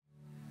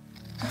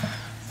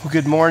Well,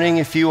 good morning.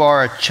 If you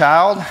are a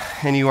child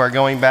and you are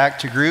going back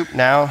to group,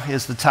 now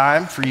is the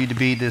time for you to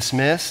be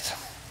dismissed.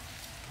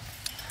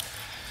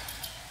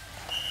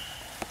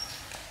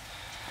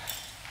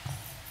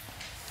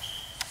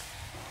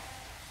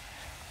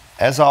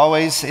 As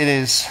always, it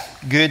is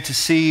good to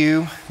see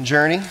you,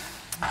 Journey,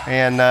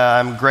 and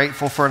I'm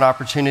grateful for an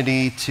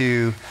opportunity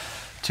to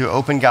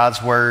open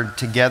God's Word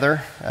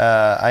together.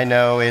 I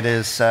know it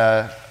is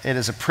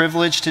a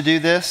privilege to do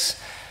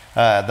this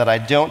that I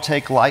don't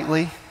take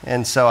lightly,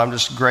 and so I'm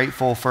just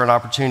grateful for an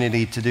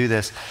opportunity to do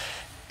this.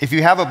 If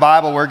you have a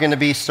Bible, we're going to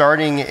be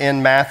starting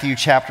in Matthew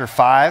chapter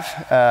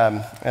 5,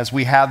 as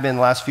we have been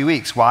the last few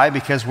weeks. Why?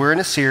 Because we're in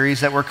a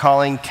series that we're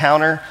calling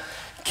Counter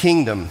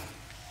Kingdom,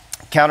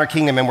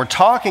 and we're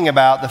talking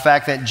about the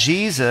fact that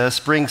Jesus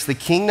brings the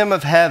kingdom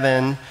of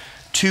heaven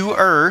to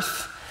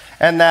earth,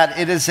 and that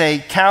it is a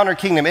counter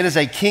kingdom. It is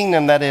a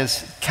kingdom that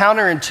is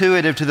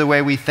counterintuitive to the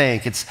way we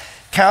think. It's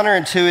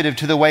counterintuitive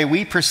to the way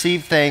we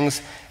perceive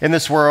things in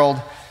this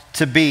world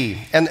to be.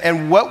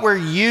 And what we're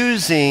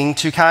using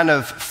to kind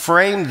of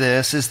frame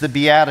this is the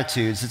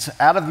Beatitudes. It's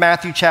out of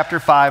Matthew chapter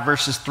 5,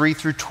 verses 3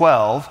 through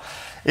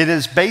 12. It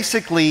is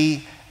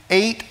basically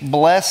 8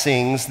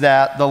 blessings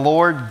that the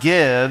Lord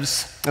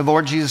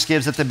Jesus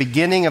gives at the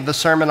beginning of the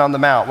Sermon on the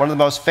Mount. One of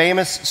the most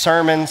famous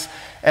sermons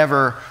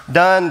ever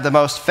done. The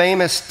most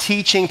famous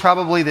teaching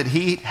probably that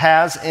he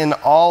has in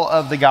all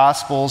of the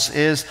Gospels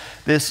is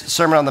this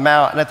Sermon on the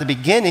Mount. And at the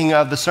beginning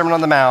of the Sermon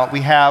on the Mount,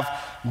 we have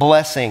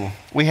blessing,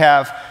 we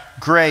have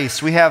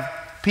grace, we have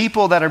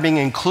people that are being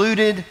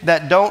included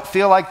that don't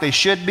feel like they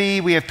should be.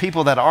 We have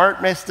people that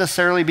aren't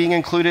necessarily being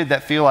included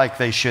that feel like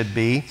they should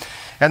be.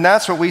 And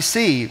that's what we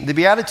see. The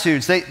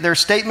Beatitudes, they're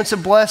statements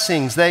of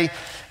blessings. They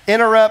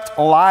interrupt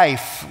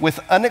life with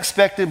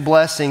unexpected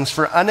blessings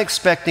for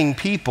unexpected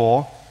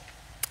people.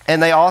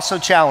 And they also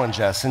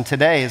challenge us, and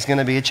today is going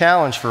to be a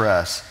challenge for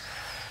us.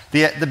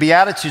 The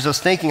Beatitudes, I was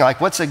thinking,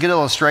 like, what's a good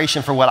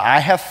illustration for what I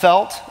have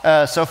felt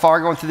so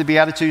far going through the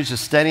Beatitudes,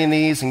 just studying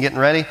these and getting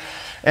ready.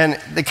 And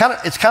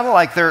it's kind of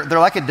like they're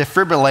like a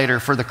defibrillator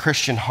for the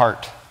Christian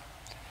heart,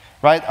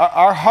 right?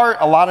 Our heart,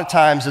 a lot of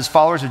times, as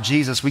followers of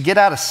Jesus, we get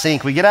out of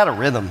sync, we get out of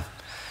rhythm.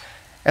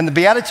 And the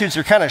Beatitudes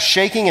are kind of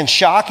shaking and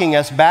shocking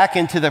us back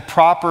into the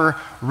proper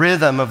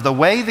rhythm of the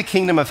way the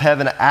kingdom of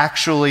heaven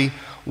actually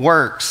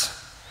works.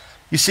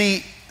 You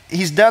see,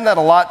 he's done that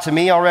a lot to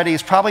me already.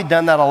 He's probably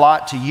done that a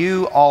lot to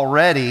you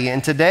already.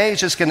 And today is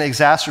just going to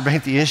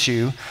exacerbate the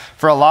issue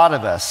for a lot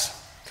of us.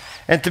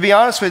 And to be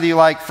honest with you,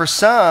 like for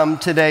some,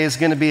 today is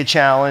going to be a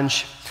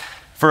challenge.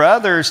 For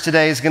others,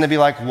 today is going to be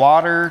like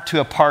water to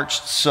a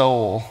parched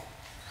soul.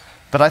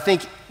 But I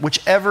think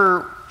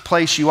whichever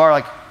place you are,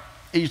 like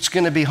it's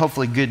going to be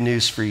hopefully good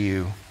news for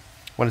you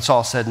when it's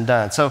all said and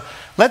done. So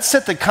let's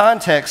set the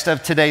context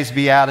of today's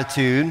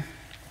Beatitude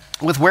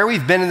with where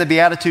we've been in the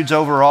Beatitudes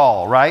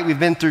overall, right? We've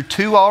been through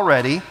 2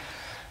 already.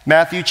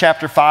 Matthew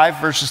chapter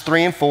 5, verses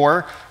 3 and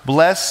 4.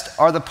 Blessed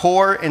are the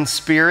poor in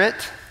spirit,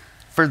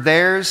 for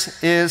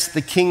theirs is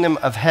the kingdom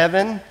of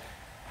heaven.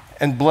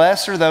 And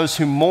blessed are those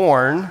who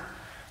mourn,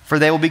 for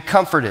they will be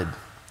comforted.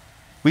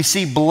 We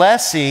see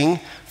blessing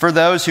for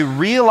those who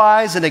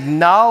realize and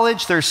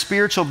acknowledge their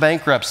spiritual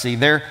bankruptcy,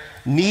 their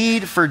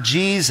need for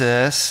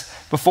Jesus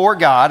before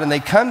God, and they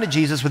come to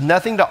Jesus with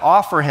nothing to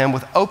offer him,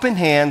 with open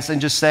hands,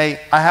 and just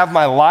say, I have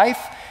my life,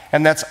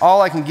 and that's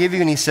all I can give you.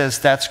 And he says,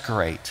 that's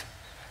great.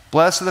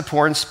 Blessed are the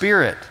poor in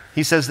spirit.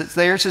 He says that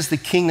theirs is the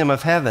kingdom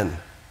of heaven.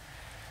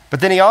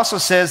 But then he also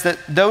says that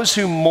those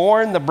who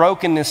mourn the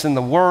brokenness in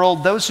the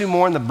world, those who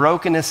mourn the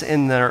brokenness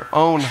in their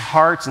own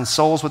hearts and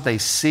souls, what they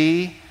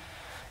see,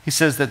 he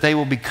says that they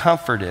will be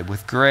comforted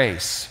with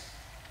grace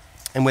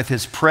and with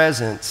his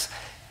presence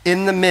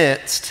in the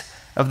midst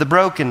of the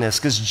brokenness,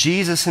 because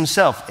Jesus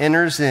himself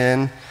enters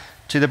in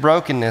to the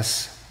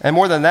brokenness. And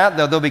more than that,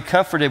 though, they'll be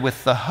comforted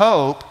with the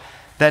hope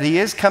that he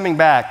is coming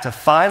back to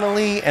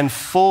finally and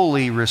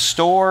fully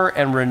restore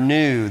and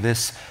renew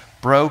this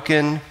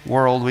broken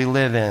world we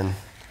live in.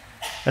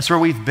 That's where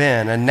we've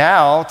been. And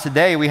now,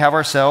 today, we have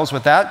ourselves,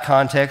 with that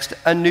context,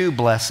 a new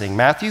blessing.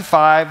 Matthew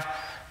 5,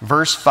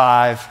 verse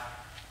 5,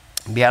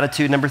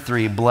 Beatitude number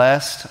 3,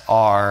 blessed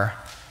are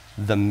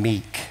the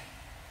meek.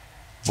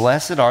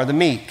 Blessed are the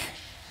meek.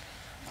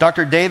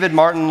 Dr. David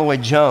Martin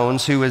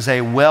Lloyd-Jones, who was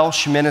a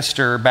Welsh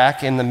minister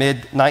back in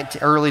the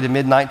early to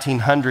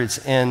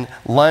mid-1900s in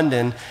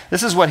London,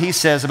 this is what he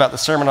says about the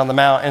Sermon on the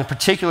Mount, and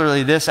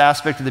particularly this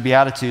aspect of the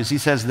Beatitudes. He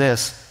says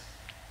this: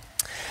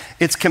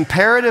 it's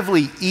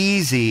comparatively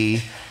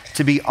easy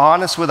to be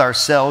honest with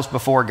ourselves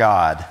before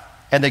God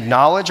and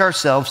acknowledge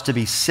ourselves to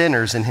be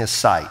sinners in his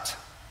sight.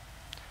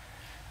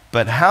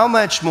 But how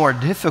much more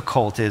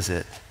difficult is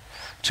it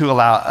to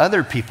allow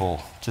other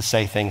people to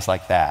say things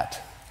like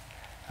that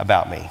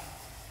about me?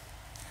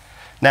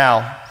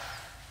 Now,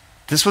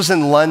 this was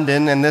in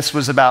London, and this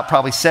was about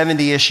probably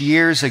 70-ish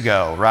years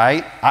ago,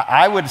 right?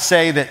 I would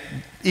say that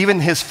even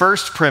his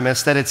first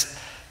premise, that it's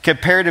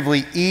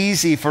comparatively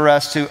easy for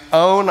us to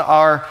own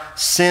our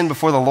sin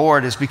before the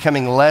Lord, is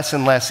becoming less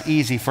and less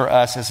easy for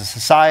us as a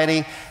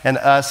society and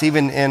us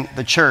even in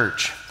the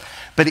church.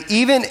 But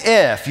even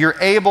if you're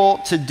able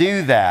to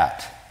do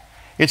that,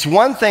 it's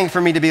one thing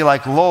for me to be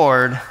like,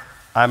 Lord,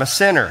 I'm a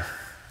sinner.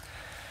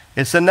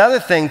 It's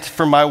another thing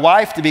for my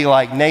wife to be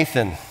like,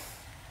 Nathan,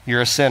 you're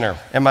a sinner.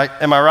 Am I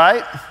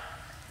right?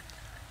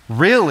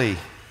 Really?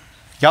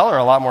 Y'all are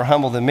a lot more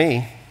humble than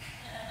me.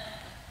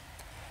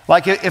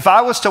 Like if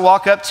I was to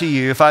walk up to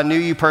you, if I knew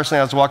you personally,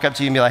 I was to walk up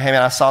to you and be like, hey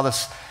man, I saw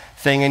this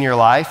thing in your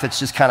life that's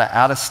just kind of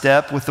out of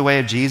step with the way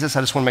of Jesus.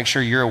 I just want to make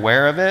sure you're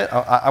aware of it.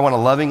 I want to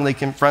lovingly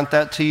confront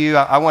that to you.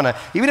 I want to,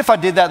 even if I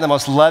did that in the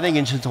most loving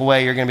and gentle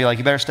way, you're going to be like,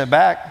 you better step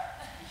back.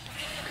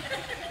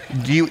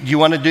 Do you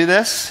want to do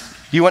this?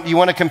 You want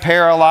to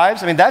compare our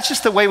lives? I mean, that's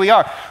just the way we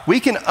are. We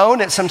can own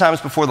it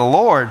sometimes before the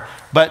Lord,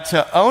 but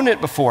to own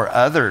it before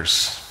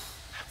others,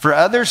 for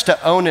others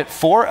to own it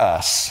for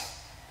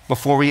us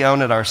before we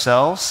own it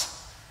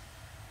ourselves,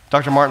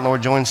 Dr. Martin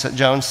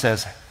Lloyd-Jones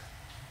says,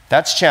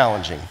 that's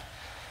challenging.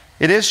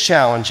 It is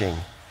challenging.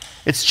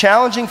 It's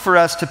challenging for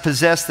us to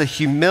possess the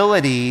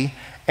humility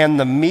and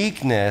the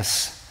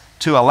meekness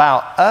to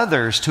allow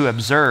others to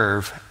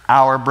observe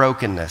our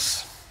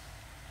brokenness.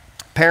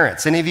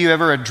 Parents, any of you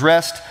ever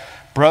addressed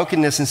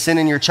brokenness and sin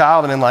in your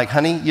child and been like,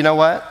 honey, you know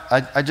what?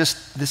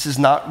 This is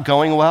not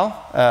going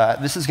well.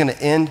 This is going to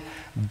end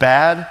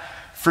bad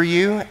for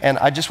you. And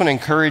I just want to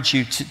encourage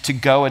you to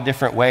go a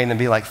different way and then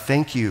be like,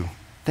 thank you.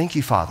 Thank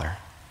you, Father.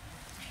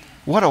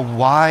 What a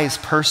wise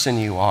person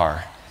you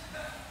are.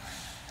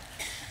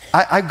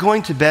 I'm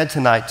going to bed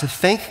tonight to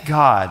thank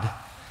God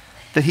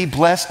that he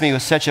blessed me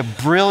with such a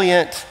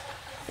brilliant,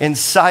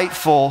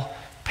 insightful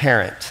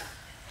parent.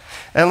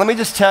 And let me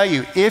just tell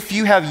you, if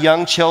you have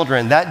young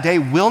children, that day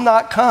will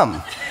not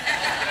come.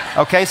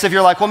 Okay, so if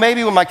you're like, well,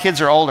 maybe when my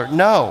kids are older.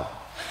 No,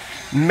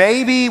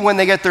 maybe when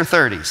they get their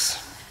 30s,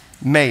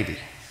 maybe.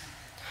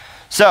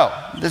 So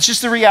that's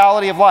just the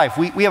reality of life.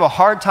 We have a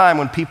hard time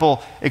when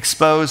people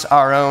expose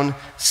our own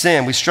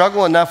sin. We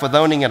struggle enough with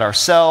owning it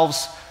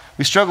ourselves.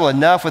 We struggle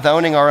enough with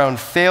owning our own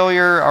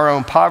failure, our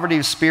own poverty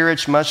of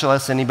spirit, much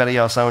less anybody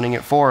else owning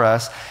it for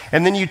us.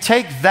 And then you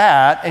take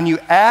that and you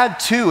add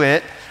to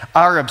it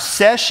our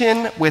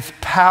obsession with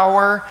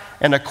power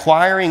and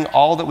acquiring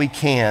all that we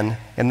can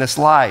in this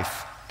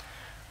life.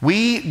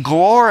 We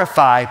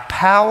glorify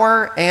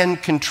power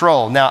and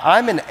control. Now,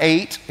 I'm an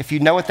 8. If you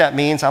know what that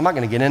means, I'm not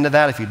going to get into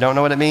that if you don't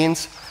know what it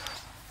means.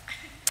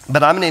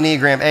 But I'm an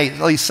Enneagram 8.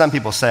 At least some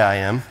people say I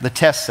am. The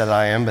test said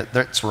I am, but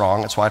that's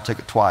wrong. That's why I took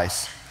it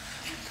twice.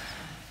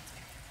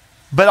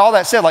 But all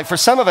that said, like for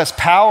some of us,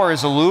 power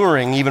is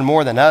alluring even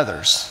more than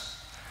others.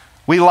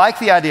 We like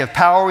the idea of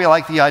power. We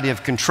like the idea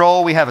of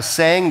control. We have a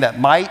saying that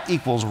might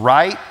equals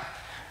right.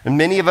 And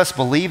many of us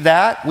believe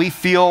that. We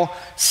feel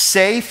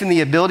safe in the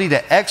ability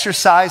to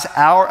exercise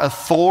our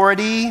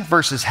authority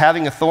versus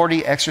having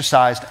authority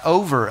exercised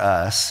over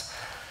us.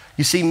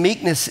 You see,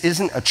 meekness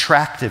isn't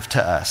attractive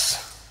to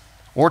us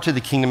or to the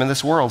kingdom of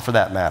this world for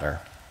that matter.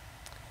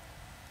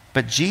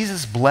 But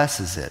Jesus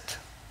blesses it.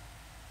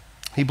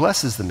 He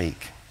blesses the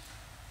meek.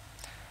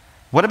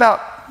 What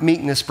about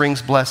meekness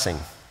brings blessing?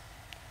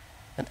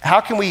 And how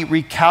can we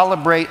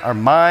recalibrate our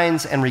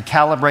minds and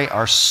recalibrate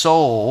our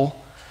soul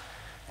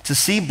to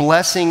see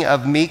blessing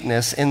of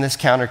meekness in this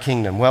counter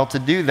kingdom? Well, to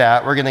do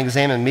that, we're going to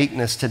examine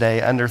meekness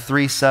today under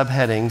 3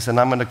 subheadings, and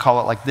I'm going to call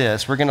it like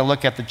this. We're going to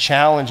look at the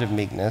challenge of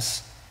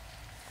meekness.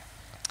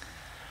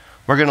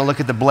 We're going to look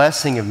at the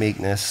blessing of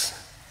meekness.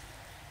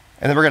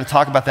 And then we're going to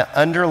talk about the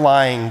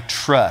underlying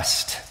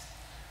trust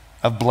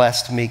of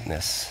blessed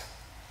meekness.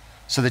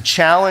 So the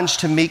challenge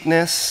to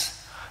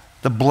meekness,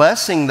 the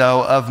blessing,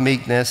 though, of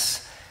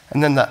meekness,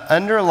 and then the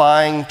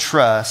underlying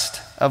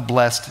trust of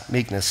blessed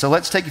meekness. So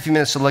let's take a few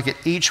minutes to look at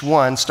each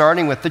one,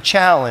 starting with the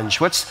challenge.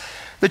 What's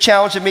the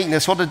challenge of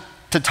meekness? Well,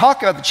 to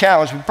talk about the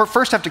challenge, we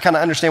first have to kind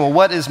of understand, well,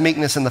 what is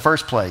meekness in the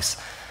first place?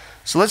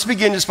 So let's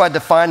begin just by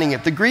defining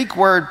it. The Greek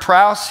word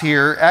praus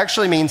here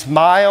actually means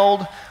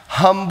mild,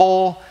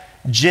 humble,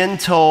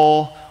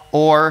 gentle,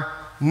 or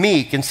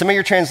meek. And some of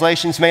your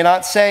translations may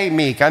not say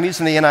meek. I'm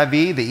using the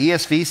NIV. The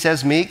ESV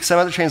says meek. Some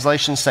other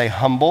translations say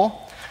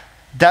humble.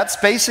 That's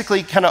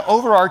basically kind of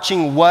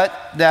overarching what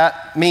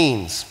that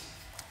means.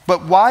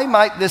 But why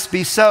might this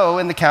be so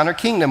in the counter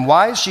kingdom?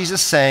 Why is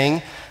Jesus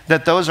saying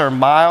that those are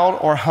mild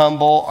or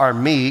humble or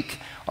meek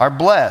are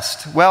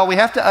blessed? Well, we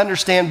have to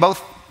understand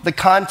both the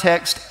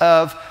context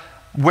of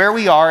where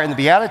we are in the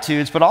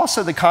Beatitudes, but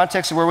also the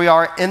context of where we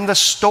are in the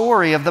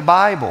story of the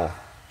Bible.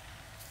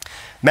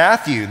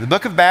 Matthew, the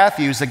book of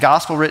Matthew is the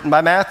gospel written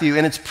by Matthew,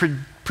 and it's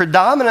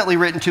predominantly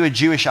written to a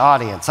Jewish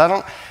audience. I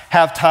don't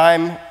have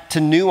time to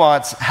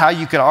nuance how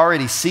you could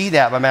already see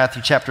that by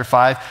Matthew chapter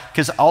 5,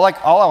 because all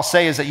I'll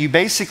say is that you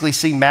basically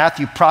see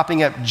Matthew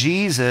propping up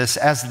Jesus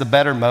as the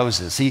better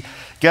Moses. He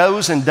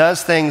goes and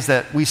does things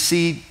that we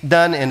see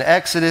done in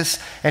Exodus,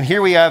 and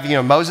here we have,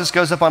 Moses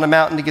goes up on a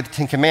mountain to get the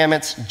 10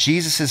 Commandments.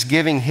 Jesus is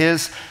giving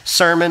his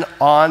sermon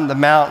on the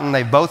mountain.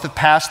 They both have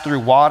passed through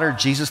water.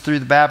 Jesus through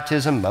the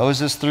baptism,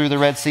 Moses through the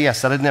Red Sea. I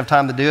said I didn't have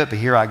time to do it, but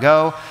here I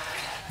go.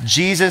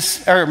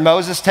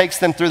 Moses takes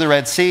them through the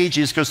Red Sea.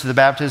 Jesus goes through the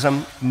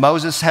baptism.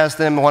 Moses has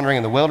them wandering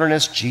in the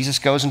wilderness. Jesus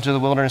goes into the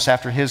wilderness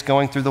after his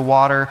going through the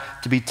water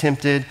to be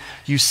tempted.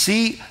 You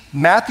see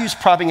Matthew's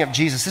propping up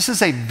Jesus. This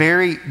is a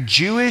very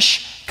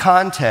Jewish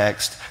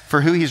context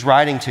for who he's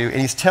writing to,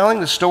 and he's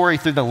telling the story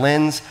through the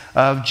lens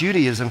of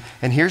Judaism.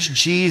 And here's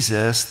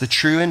Jesus, the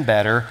true and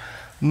better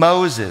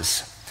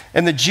Moses.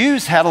 And the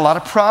Jews had a lot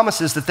of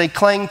promises that they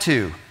clung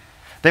to.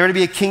 They were to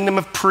be a kingdom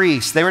of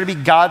priests. They were to be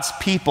God's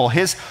people,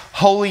 his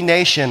holy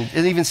nation.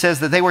 It even says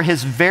that they were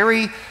his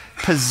very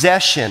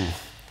possession.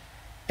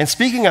 And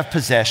speaking of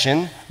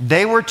possession,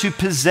 they were to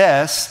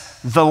possess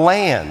the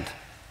land.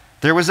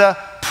 There was a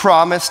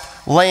promised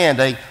land,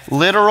 a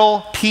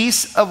literal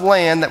piece of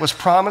land that was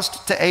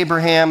promised to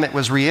Abraham. It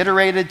was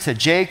reiterated to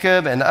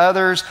Jacob and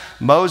others,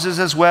 Moses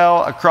as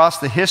well. Across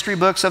the history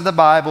books of the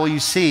Bible, you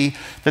see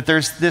that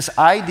there's this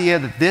idea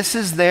that this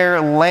is their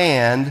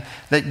land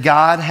that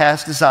God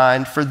has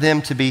designed for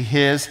them to be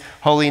his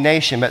holy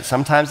nation. But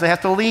sometimes they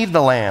have to leave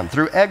the land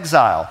through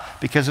exile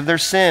because of their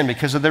sin,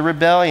 because of their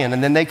rebellion.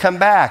 And then they come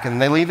back, and then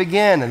they leave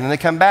again, and then they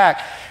come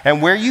back.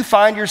 And where you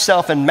find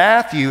yourself in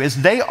Matthew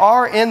is they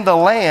are in the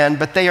land,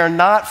 but they are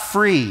not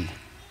free.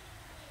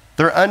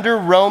 They're under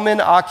Roman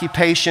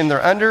occupation.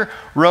 They're under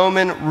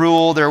Roman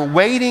rule. They're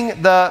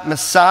waiting the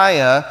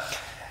Messiah,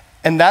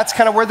 and that's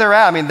kind of where they're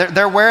at. I mean,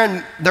 they're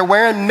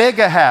wearing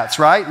MAGA hats,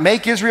 right?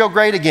 Make Israel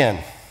great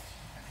again.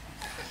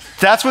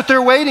 That's what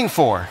they're waiting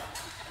for,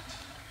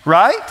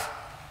 right?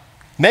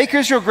 Make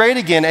Israel great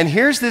again. And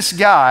here's this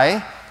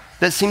guy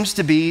that seems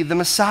to be the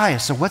Messiah.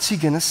 So what's he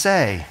going to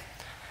say?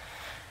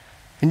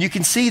 And you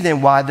can see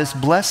then why this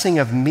blessing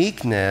of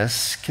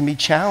meekness can be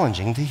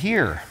challenging to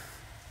hear.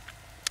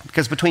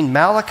 Because between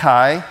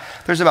Malachi,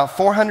 there's about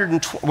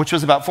which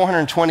was about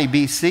 420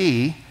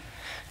 BC,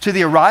 to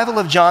the arrival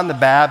of John the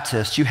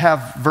Baptist, you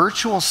have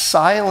virtual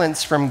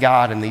silence from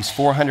God in these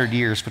 400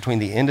 years between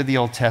the end of the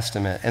Old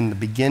Testament and the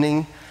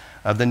beginning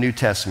of the New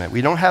Testament.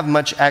 We don't have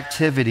much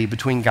activity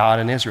between God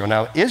and Israel.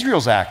 Now,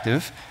 Israel's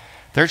active.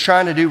 They're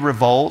trying to do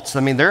revolts.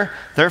 I mean, they're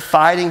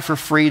fighting for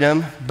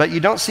freedom, but you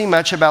don't see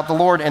much about the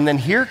Lord. And then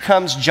here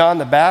comes John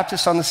the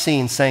Baptist on the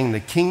scene saying,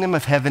 the kingdom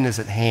of heaven is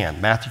at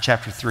hand. Matthew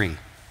chapter 3.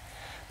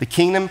 The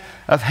kingdom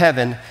of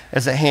heaven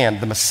is at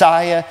hand. The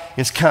Messiah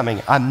is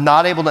coming. I'm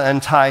not able to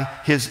untie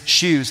his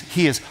shoes.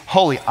 He is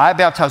holy. I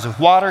baptize with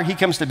water. He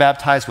comes to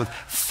baptize with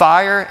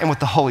fire and with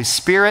the Holy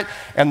Spirit.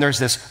 And there's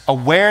this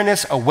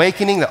awareness,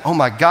 awakening that, oh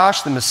my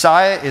gosh, the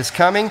Messiah is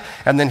coming.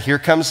 And then here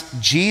comes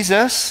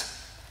Jesus.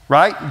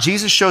 Right?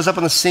 Jesus shows up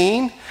on the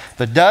scene.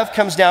 The dove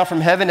comes down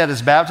from heaven at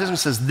his baptism and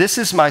says, this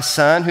is my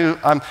son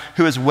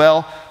who is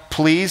well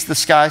pleased, the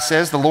sky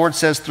says. The Lord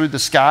says through the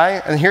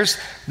sky. And here's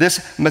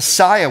this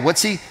Messiah.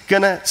 What's he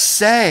going to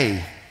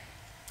say?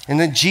 And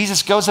then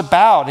Jesus goes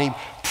about and he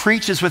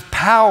preaches with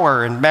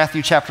power in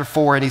Matthew chapter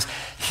 4. And he's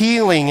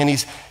healing and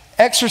he's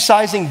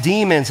exorcising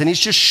demons. And he's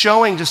just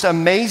showing just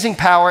amazing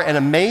power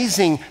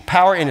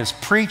in his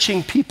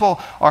preaching. People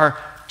are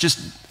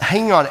just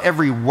hanging on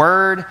every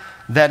word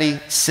that he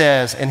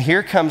says. And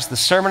here comes the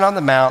Sermon on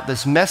the Mount,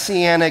 this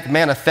messianic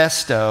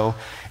manifesto,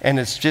 and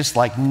it's just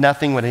like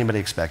nothing what anybody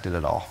expected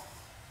at all.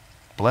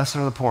 Blessed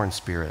are the poor in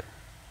spirit.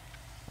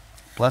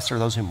 Blessed are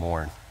those who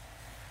mourn.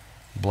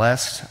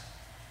 Blessed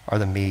are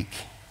the meek.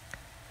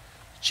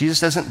 Jesus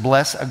doesn't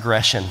bless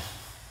aggression.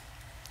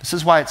 This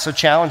is why it's so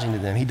challenging to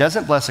them. He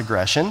doesn't bless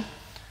aggression.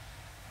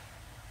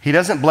 He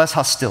doesn't bless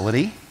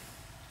hostility.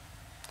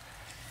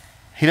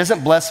 He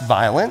doesn't bless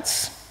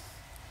violence.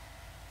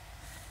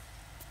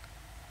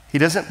 He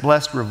doesn't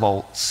bless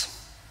revolts.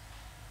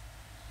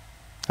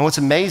 And what's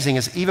amazing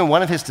is even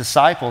one of his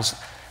disciples,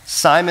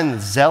 Simon the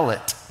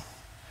Zealot,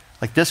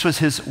 like this was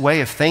his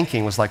way of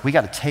thinking, was like, we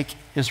got to take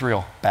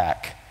Israel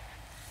back.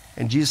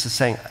 And Jesus is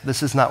saying,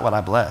 this is not what I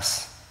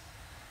bless.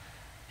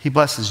 He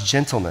blesses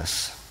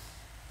gentleness.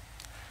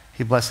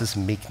 He blesses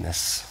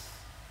meekness.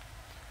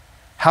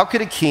 How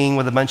could a king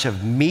with a bunch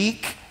of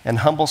meek and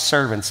humble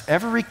servants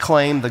ever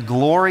reclaim the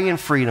glory and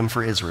freedom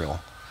for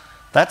Israel?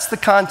 That's the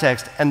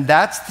context, and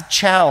that's the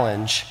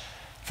challenge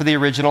for the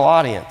original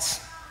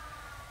audience.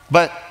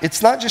 But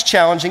it's not just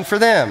challenging for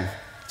them.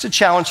 It's a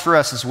challenge for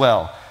us as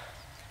well.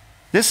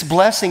 This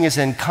blessing is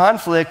in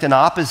conflict and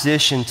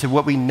opposition to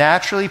what we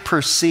naturally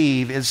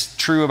perceive is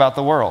true about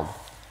the world.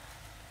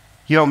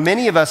 You know,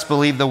 many of us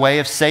believe the way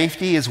of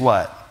safety is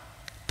what?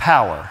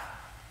 Power.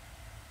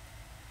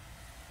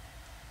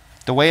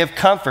 The way of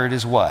comfort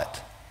is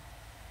what?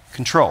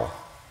 Control.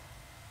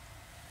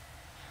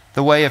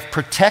 The way of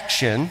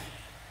protection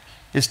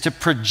is to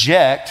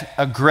project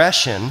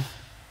aggression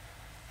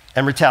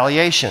and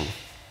retaliation.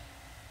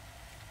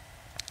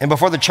 And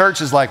before the church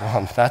is like,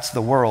 well, that's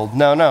the world.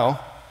 No.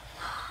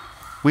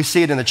 We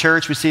see it in the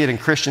church. We see it in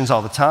Christians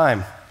all the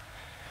time.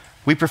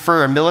 We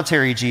prefer a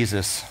military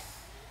Jesus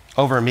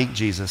over a meek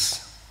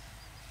Jesus.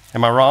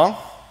 Am I wrong?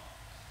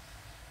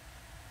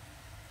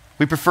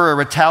 We prefer a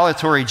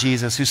retaliatory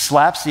Jesus who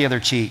slaps the other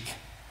cheek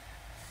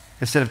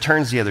instead of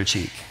turns the other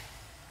cheek.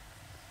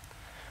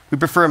 We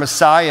prefer a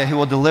Messiah who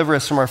will deliver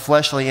us from our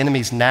fleshly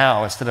enemies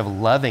now instead of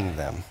loving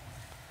them.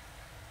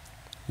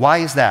 Why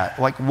is that?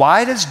 Like,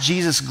 why does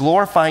Jesus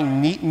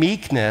glorifying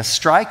meekness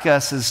strike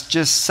us as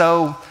just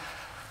so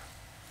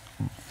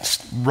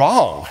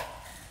wrong?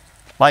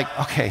 Like,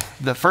 okay,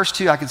 the first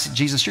two I could see,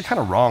 Jesus, you're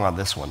kind of wrong on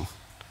this one.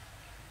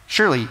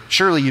 Surely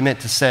you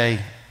meant to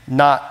say,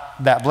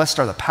 not that blessed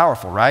are the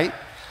powerful, right?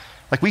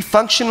 Like, we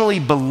functionally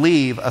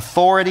believe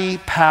authority,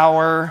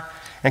 power,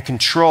 and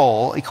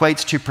control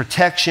equates to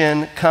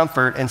protection,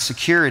 comfort, and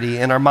security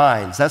in our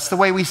minds. That's the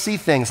way we see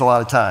things a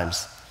lot of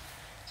times.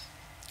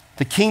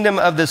 The kingdom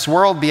of this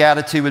world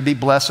beatitude would be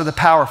blessed are the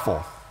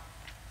powerful.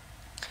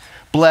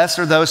 Blessed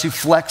are those who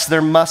flex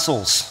their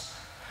muscles.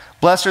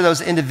 Blessed are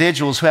those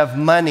individuals who have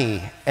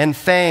money and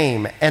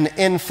fame and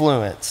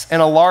influence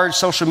and a large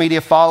social media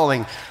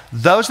following.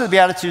 Those are the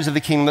beatitudes of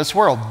the kingdom of this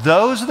world.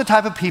 Those are the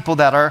type of people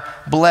that are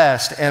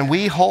blessed, and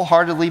we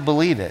wholeheartedly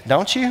believe it,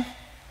 don't you?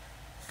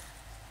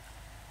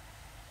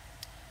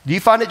 Do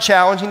you find it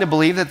challenging to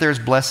believe that there's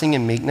blessing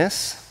in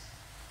meekness?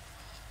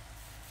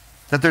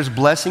 That there's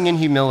blessing in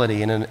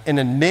humility and in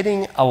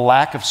admitting a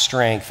lack of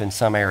strength in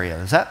some area?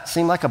 Does that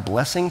seem like a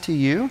blessing to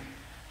you?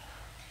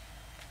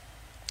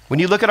 When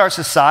you look at our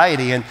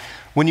society and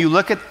when you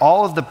look at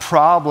all of the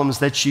problems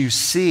that you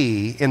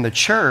see in the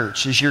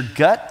church, is your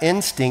gut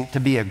instinct to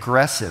be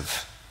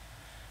aggressive,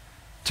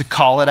 to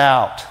call it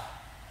out,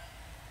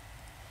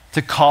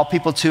 to call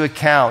people to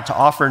account, to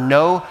offer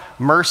no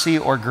mercy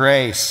or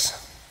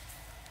grace?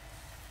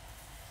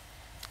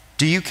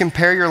 Do you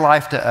compare your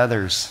life to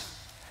others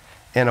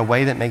in a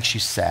way that makes you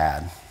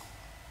sad?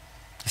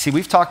 You see,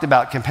 we've talked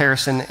about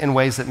comparison in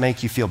ways that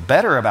make you feel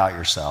better about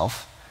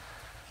yourself.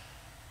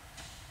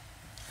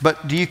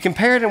 But do you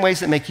compare it in ways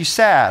that make you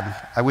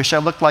sad? I wish I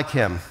looked like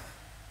him.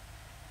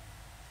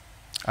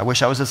 I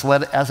wish I was as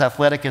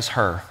athletic as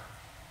her.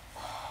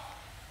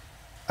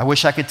 I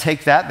wish I could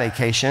take that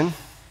vacation.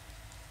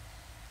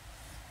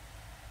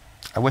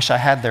 I wish I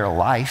had their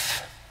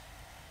life.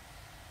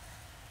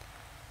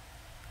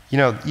 You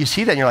know, you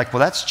see that and you're like,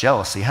 well, that's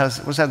jealousy.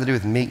 What does that have to do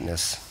with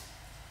meekness?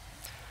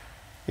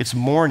 It's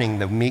mourning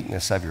the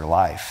meekness of your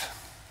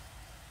life.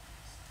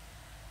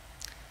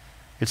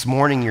 It's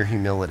mourning your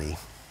humility.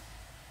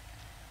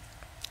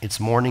 It's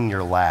mourning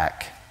your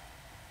lack.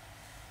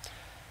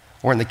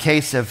 Or in the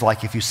case of,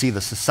 like, if you see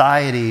the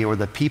society or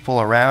the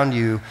people around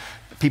you,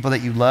 people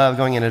that you love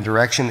going in a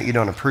direction that you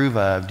don't approve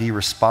of, do you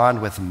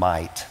respond with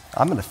might?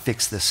 I'm going to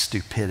fix this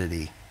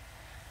stupidity.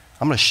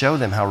 I'm going to show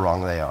them how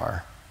wrong they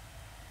are.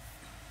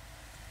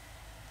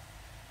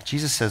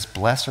 Jesus says,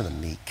 blessed are the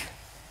meek.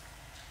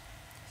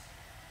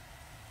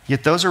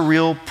 Yet those are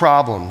real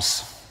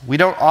problems. We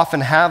don't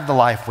often have the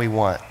life we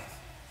want.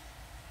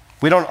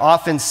 We don't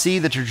often see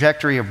the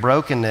trajectory of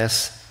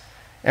brokenness,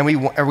 and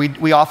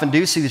we often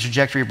do see the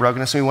trajectory of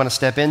brokenness, and we want to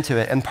step into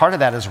it, and part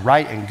of that is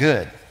right and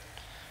good.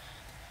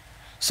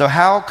 So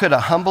how could a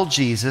humble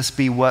Jesus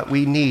be what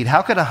we need?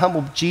 How could a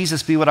humble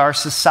Jesus be what our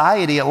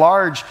society at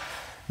large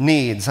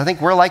needs? I think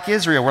we're like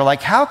Israel. We're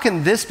like, how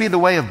can this be the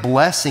way of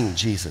blessing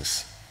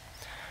Jesus?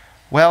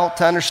 Well,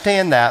 to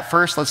understand that,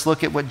 first let's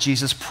look at what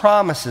Jesus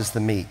promises the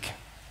meek.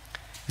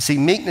 You see,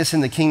 meekness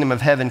in the kingdom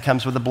of heaven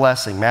comes with a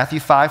blessing. Matthew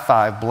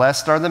 5:5,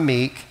 blessed are the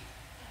meek,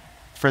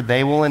 for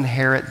they will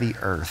inherit the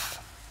earth.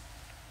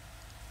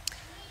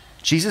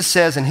 Jesus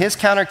says in his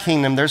counter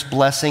kingdom, there's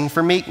blessing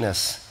for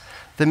meekness.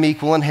 The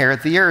meek will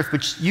inherit the earth,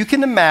 which you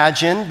can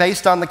imagine,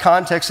 based on the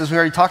context as we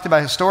already talked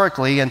about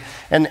historically, and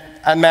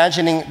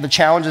imagining the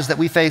challenges that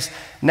we face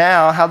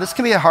now, how this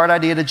can be a hard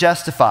idea to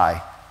justify.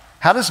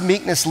 How does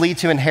meekness lead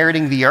to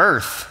inheriting the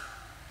earth?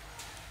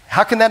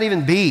 How can that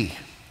even be?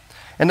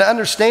 And to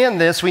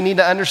understand this, we need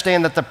to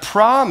understand that the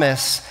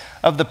promise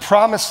of the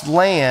promised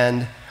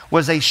land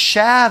was a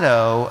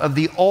shadow of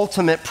the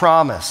ultimate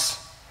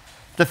promise.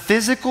 The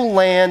physical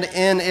land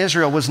in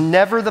Israel was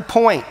never the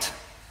point.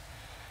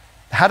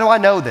 How do I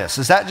know this?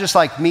 Is that just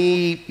like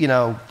me,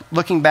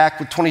 looking back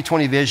with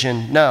 20/20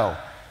 vision? No.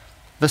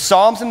 The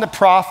Psalms and the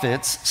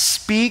prophets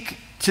speak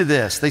to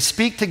this. They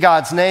speak to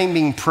God's name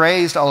being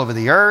praised all over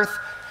the earth.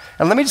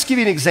 And let me just give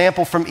you an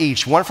example from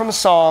each, one from the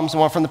Psalms and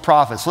one from the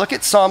prophets. Look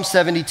at Psalm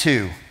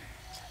 72,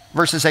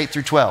 verses 8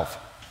 through 12.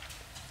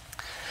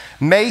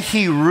 May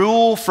he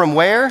rule from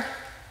where?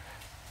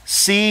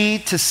 Sea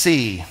to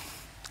sea,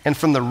 and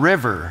from the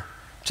river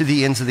to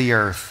the ends of the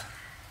earth.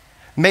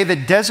 May the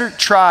desert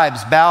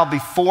tribes bow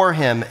before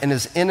him and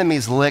his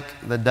enemies lick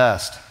the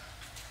dust.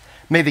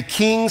 May the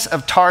kings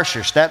of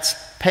Tarshish, that's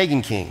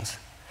pagan kings,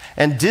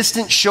 and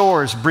distant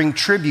shores bring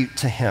tribute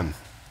to him.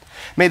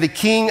 May the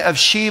king of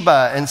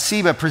Sheba and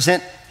Seba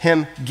present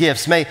him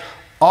gifts. May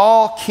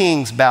all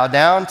kings bow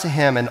down to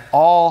him and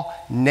all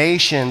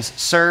nations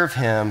serve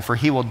him, for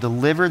he will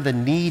deliver the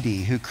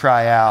needy who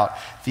cry out,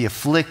 the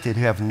afflicted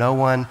who have no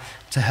one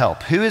to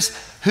help. Who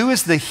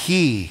is the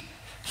he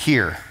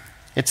here?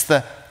 It's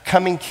the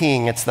coming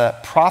king. It's the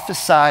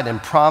prophesied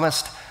and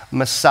promised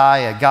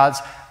Messiah,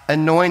 God's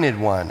anointed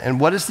one. And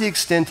what is the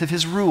extent of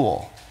his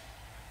rule?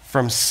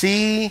 From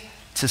sea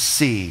to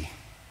sea,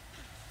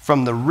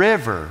 from the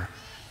river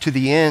to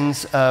the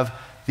ends of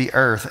the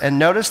earth. And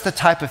notice the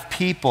type of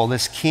people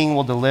this king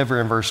will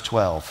deliver in verse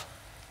 12.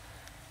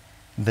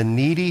 the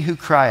needy who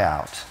cry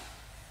out,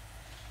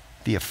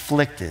 the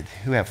afflicted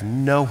who have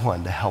no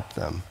one to help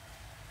them.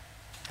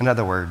 In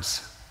other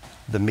words,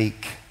 the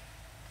meek,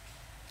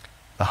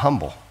 the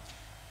humble.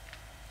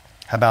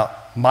 How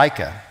about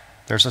Micah?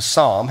 There's a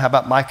psalm. How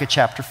about Micah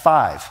chapter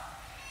 5?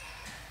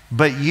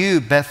 But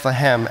you,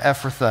 Bethlehem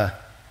Ephrathah,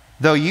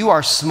 though you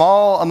are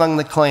small among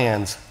the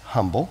clans,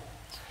 humble,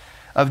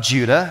 of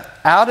Judah,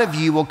 out of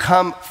you will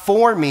come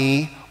for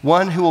me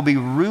one who will be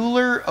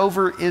ruler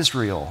over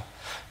Israel,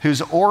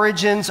 whose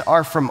origins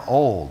are from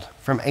old,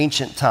 from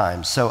ancient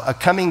times. So a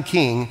coming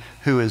king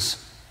who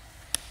has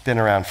been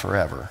around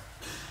forever.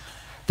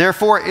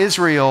 Therefore,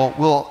 Israel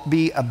will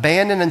be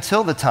abandoned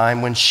until the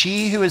time when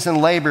she who is in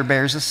labor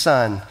bears a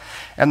son,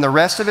 and the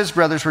rest of his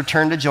brothers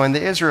return to join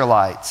the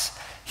Israelites.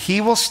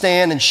 He will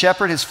stand and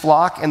shepherd his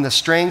flock in the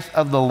strength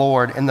of the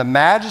Lord, in the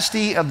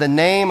majesty of the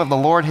name of the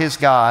Lord his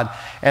God,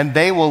 and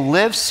they will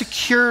live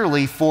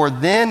securely, for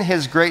then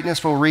his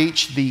greatness will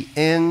reach the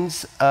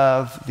ends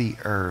of the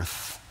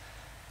earth,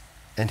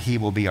 and he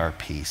will be our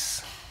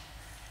peace.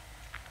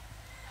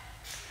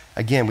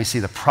 Again, we see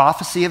the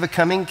prophecy of a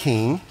coming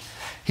king.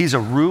 He's a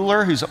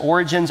ruler whose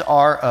origins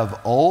are of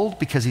old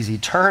because he's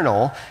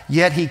eternal,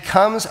 yet he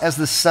comes as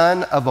the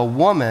son of a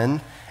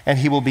woman, and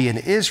he will be an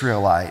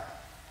Israelite.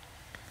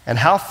 And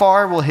how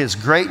far will his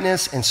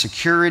greatness and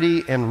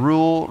security and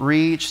rule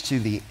reach? To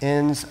the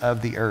ends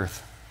of the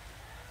earth.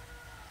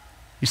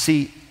 You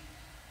see,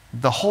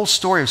 the whole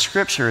story of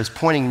Scripture is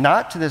pointing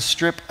not to this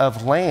strip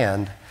of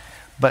land,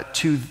 but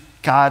to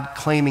God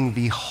claiming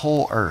the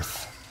whole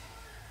earth,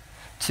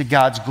 to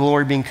God's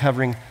glory being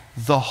covering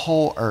the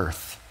whole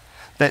earth.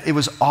 That it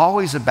was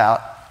always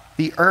about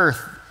the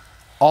earth,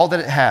 all that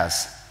it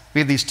has. We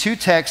have these two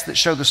texts that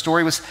show the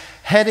story was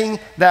heading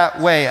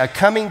that way, a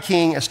coming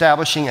king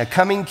establishing a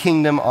coming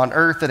kingdom on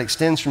earth that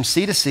extends from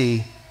sea to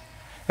sea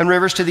and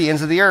rivers to the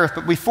ends of the earth.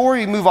 But before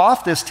we move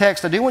off this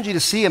text, I do want you to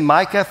see in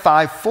Micah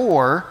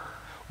 5:4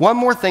 one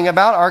more thing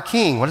about our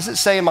king. What does it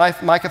say in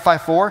Micah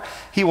 5:4?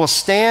 He will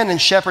stand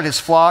and shepherd his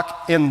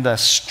flock in the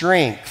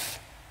strength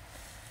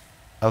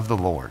of the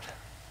Lord.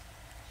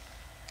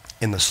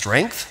 In the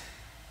strength?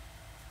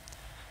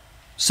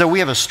 So we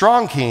have a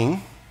strong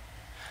king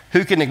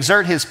who can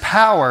exert his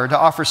power to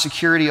offer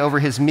security over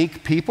his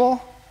meek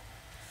people?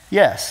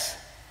 Yes.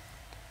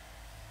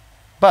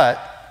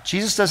 But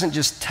Jesus doesn't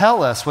just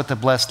tell us what the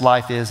blessed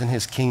life is in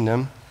his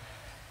kingdom,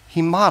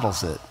 he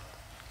models it.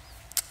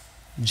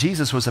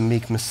 Jesus was a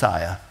meek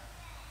Messiah,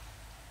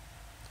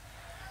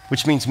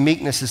 which means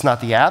meekness is not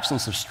the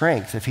absence of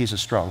strength if he's a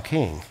strong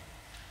king,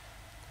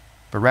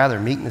 but rather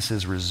meekness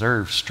is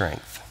reserved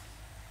strength.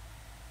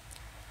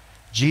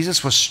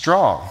 Jesus was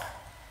strong,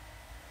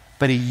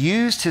 but he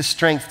used his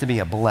strength to be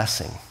a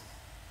blessing.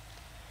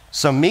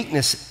 So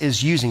meekness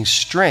is using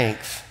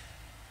strength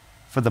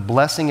for the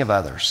blessing of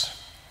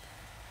others.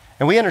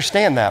 And we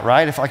understand that,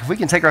 right? If we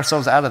can take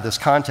ourselves out of this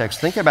context,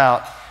 think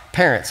about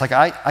parents. Like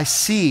I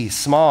see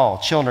small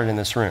children in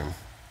this room.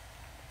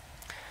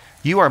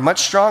 You are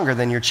much stronger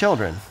than your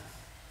children,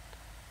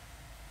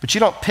 but you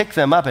don't pick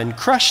them up and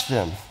crush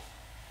them.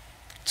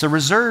 It's a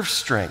reserve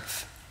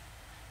strength.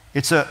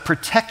 It's a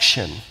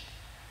protection.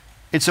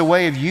 It's a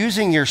way of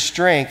using your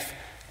strength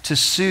to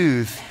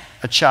soothe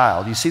a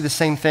child. You see the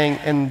same thing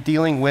in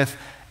dealing with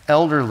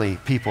elderly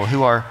people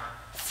who are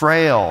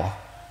frail,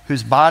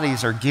 whose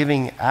bodies are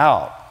giving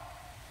out.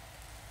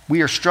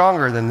 We are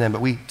stronger than them,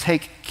 but we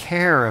take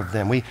care of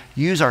them. We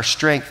use our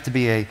strength to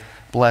be a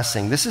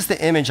blessing. This is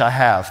the image I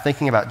have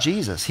thinking about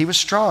Jesus. He was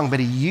strong, but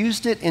he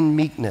used it in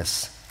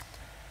meekness.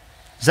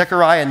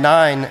 Zechariah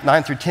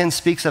 9 through 10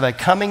 speaks of a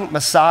coming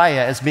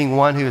Messiah as being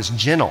one who is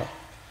gentle.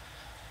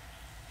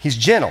 He's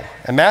gentle.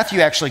 And Matthew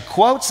actually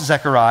quotes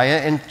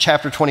Zechariah in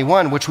chapter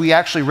 21, which we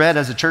actually read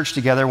as a church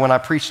together when I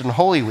preached on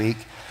Holy Week.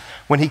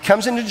 When he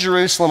comes into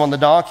Jerusalem on the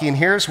donkey, and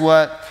here's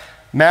what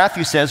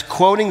Matthew says,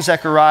 quoting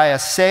Zechariah,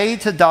 "Say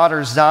to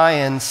daughter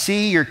Zion,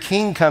 see your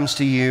king comes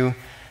to you,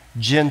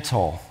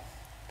 gentle,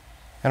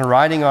 and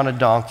riding on a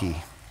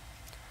donkey,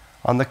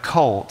 on the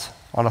colt,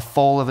 on a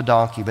foal of a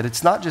donkey." But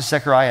it's not just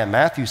Zechariah and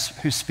Matthew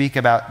who speak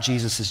about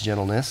Jesus'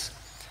 gentleness.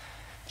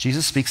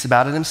 Jesus speaks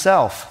about it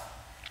himself.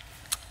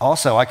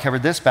 Also, I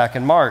covered this back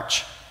in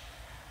March.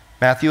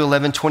 Matthew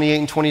 11, 28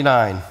 and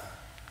 29.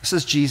 This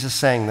is Jesus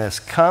saying this,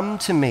 "Come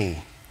to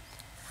me,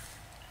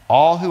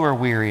 all who are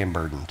weary and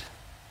burdened,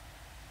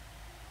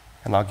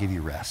 and I'll give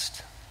you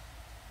rest."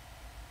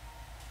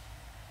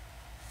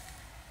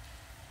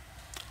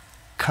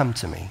 Come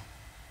to me,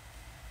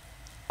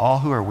 all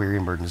who are weary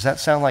and burdened. Does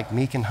that sound like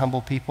meek and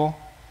humble people?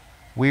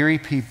 Weary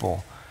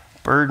people,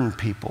 burdened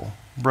people,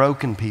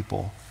 broken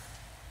people.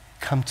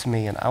 Come to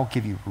me and I'll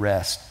give you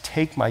rest.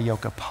 Take my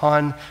yoke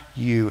upon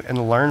you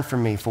and learn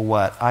from me, for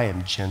what? I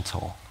am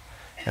gentle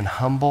and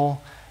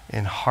humble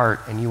in heart,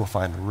 and you will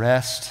find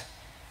rest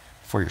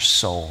for your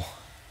soul.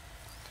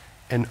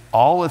 And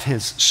all of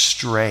his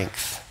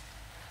strength,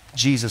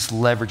 Jesus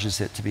leverages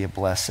it to be a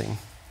blessing,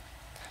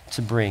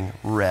 to bring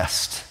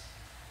rest,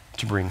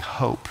 to bring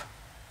hope,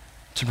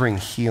 to bring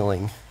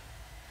healing.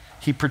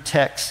 He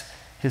protects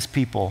his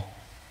people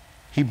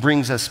He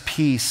brings us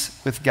peace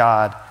with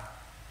God.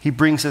 He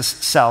brings us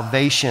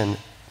salvation,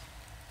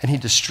 and he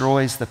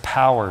destroys the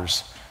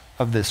powers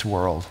of this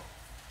world.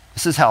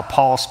 This is how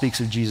Paul speaks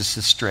of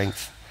Jesus'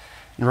 strength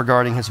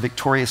regarding his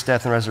victorious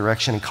death and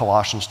resurrection in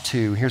Colossians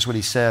 2. Here's what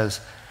he says.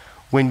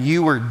 When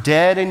you were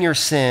dead in your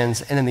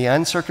sins and in the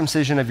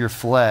uncircumcision of your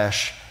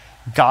flesh,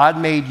 God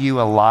made you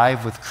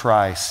alive with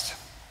Christ.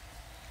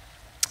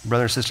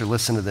 Brother and sister,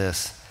 listen to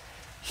this.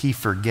 He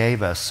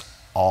forgave us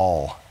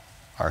all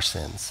our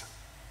sins.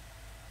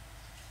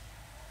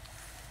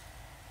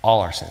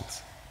 All our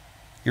sins.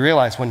 You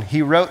realize when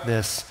he wrote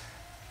this,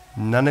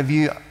 none of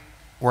you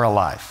were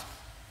alive.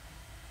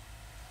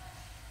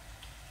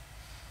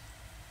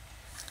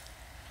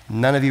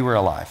 None of you were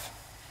alive.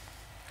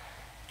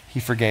 He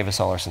forgave us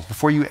all our sins.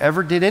 Before you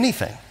ever did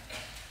anything,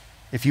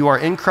 if you are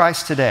in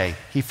Christ today,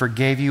 he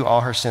forgave you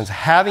all our sins,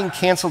 having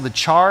canceled the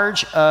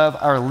charge of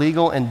our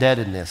legal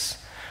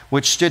indebtedness,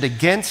 which stood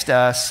against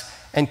us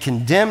and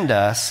condemned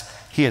us.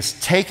 He has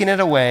taken it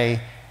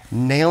away,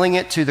 nailing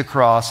it to the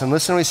cross. And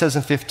listen to what he says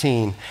in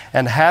 15.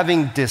 And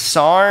having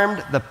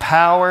disarmed the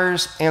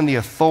powers and the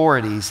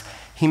authorities,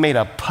 he made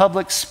a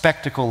public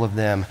spectacle of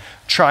them,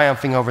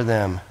 triumphing over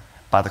them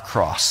by the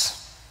cross.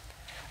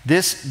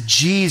 This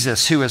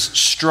Jesus, who is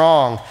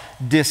strong,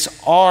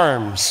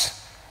 disarms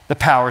the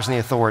powers and the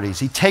authorities.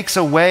 He takes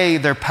away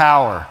their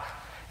power,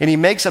 and he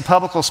makes a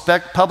public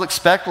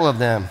spectacle of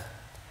them.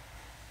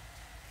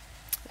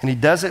 And he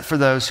does it for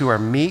those who are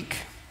meek,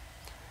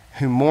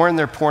 who mourn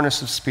their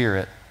poorness of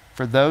spirit.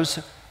 For those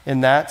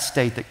in that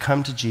state that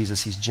come to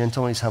Jesus, he's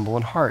gentle and he's humble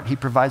in heart. He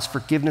provides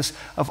forgiveness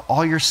of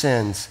all your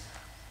sins.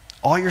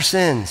 All your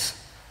sins.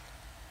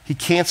 He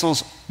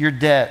cancels your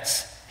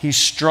debts. He's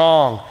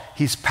strong.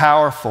 He's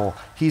powerful.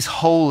 He's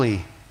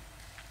holy.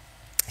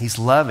 He's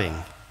loving.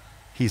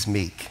 He's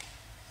meek.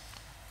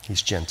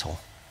 He's gentle.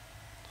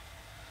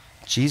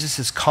 Jesus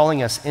is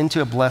calling us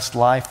into a blessed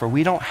life where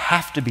we don't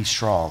have to be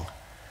strong.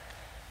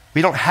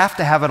 We don't have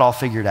to have it all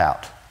figured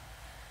out.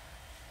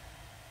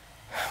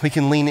 We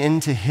can lean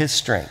into his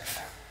strength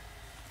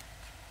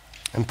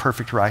and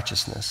perfect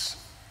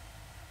righteousness.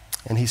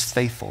 And he's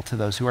faithful to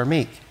those who are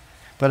meek.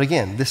 But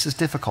again, this is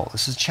difficult.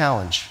 This is a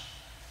challenge.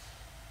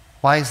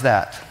 Why is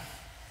that?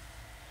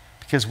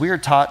 Because we are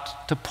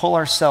taught to pull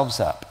ourselves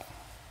up.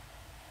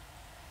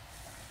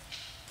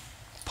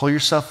 Pull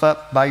yourself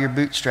up by your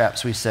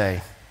bootstraps, we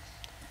say.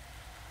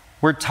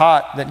 We're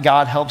taught that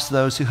God helps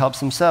those who help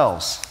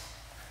themselves.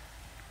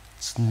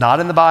 It's not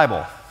in the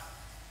Bible.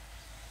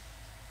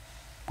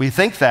 We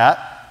think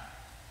that.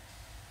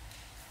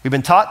 We've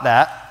been taught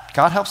that.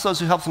 God helps those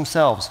who help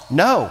themselves.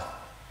 No.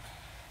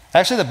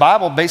 Actually, the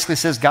Bible basically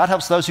says God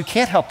helps those who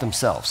can't help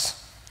themselves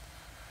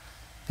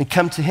and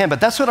come to him.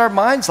 But that's what our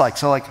mind's like.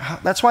 So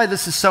that's why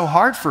this is so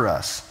hard for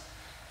us.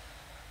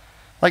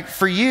 Like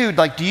for you,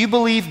 do you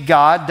believe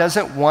God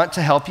doesn't want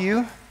to help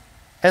you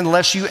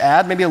unless you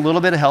add maybe a little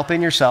bit of help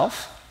in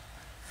yourself?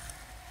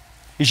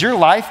 Is your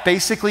life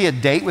basically a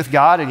date with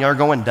God and you're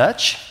going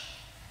Dutch?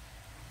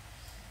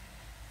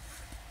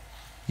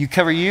 You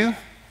cover you,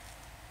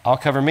 I'll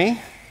cover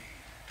me.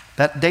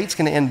 That date's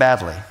going to end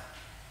badly.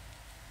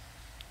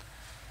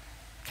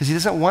 Because he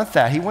doesn't want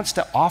that. He wants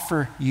to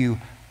offer you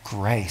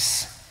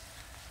grace.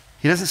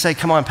 He doesn't say,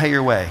 come on, pay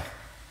your way.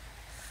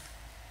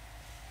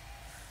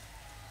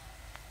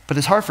 But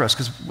it's hard for us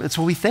because it's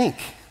what we think.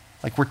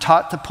 Like we're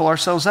taught to pull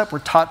ourselves up. We're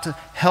taught to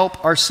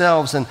help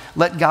ourselves and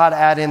let God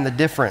add in the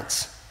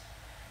difference.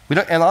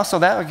 And also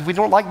that, we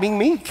don't like being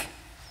meek.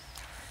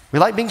 We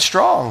like being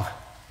strong.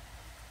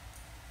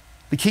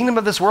 The kingdom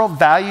of this world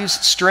values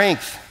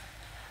strength.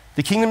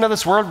 The kingdom of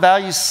this world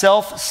values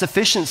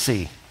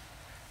self-sufficiency.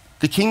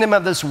 The kingdom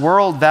of this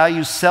world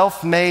values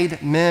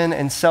self-made men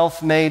and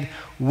self-made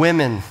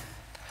women.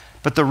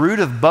 But the root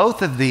of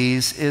both of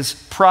these is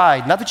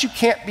pride. Not that you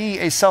can't be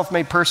a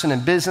self-made person in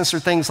business or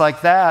things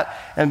like that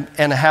and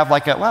have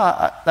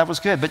that was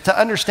good. But to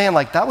understand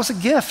that was a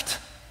gift.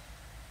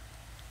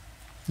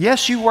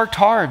 Yes, you worked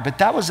hard, but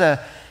that was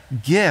a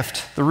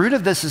gift. The root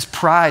of this is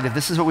pride, if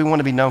this is what we want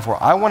to be known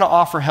for. I want to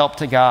offer help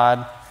to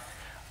God.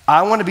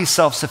 I want to be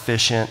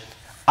self-sufficient.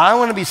 I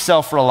want to be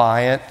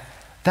self-reliant.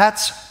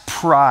 That's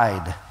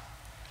pride.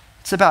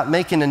 It's about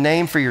making a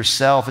name for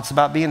yourself. It's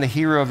about being the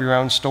hero of your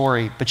own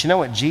story. But you know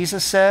what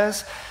Jesus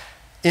says?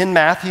 In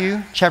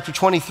Matthew chapter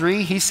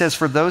 23, he says,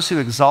 for those who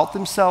exalt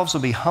themselves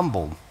will be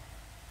humbled,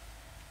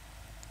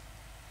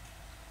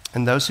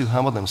 and those who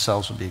humble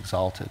themselves will be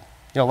exalted.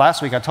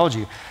 Last week I told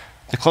you,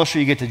 the closer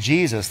you get to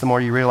Jesus, the more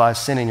you realize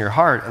sin in your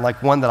heart. And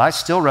one that I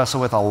still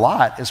wrestle with a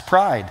lot is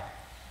pride.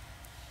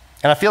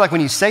 And I feel like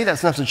when you say that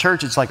stuff in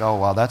church, it's oh,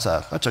 wow, that's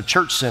a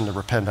church sin to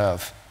repent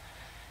of.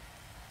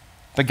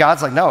 But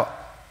God's like, no,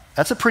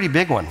 that's a pretty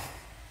big one.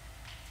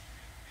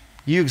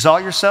 You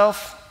exalt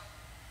yourself,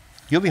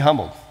 you'll be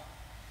humbled.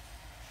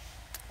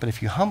 But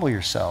if you humble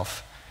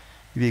yourself,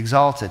 you'll be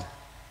exalted.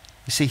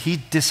 You see,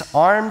 he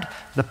disarmed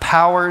the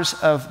powers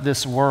of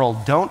this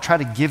world. Don't try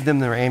to give them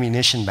their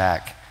ammunition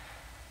back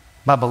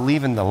by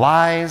believing the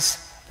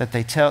lies that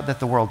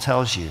the world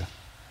tells you.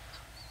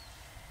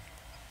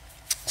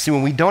 See,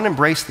 when we don't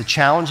embrace the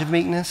challenge of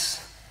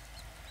meekness,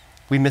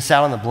 we miss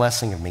out on the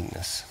blessing of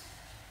meekness.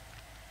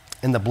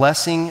 And the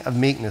blessing of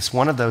meekness,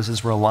 one of those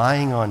is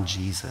relying on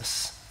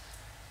Jesus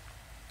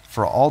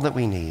for all that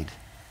we need,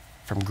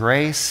 from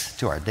grace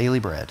to our daily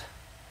bread.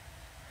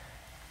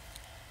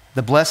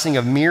 The blessing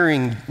of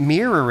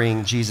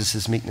mirroring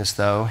Jesus' meekness,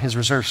 though, his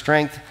reserved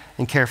strength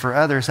and care for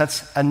others,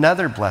 that's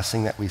another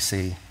blessing that we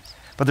see.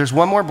 But there's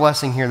one more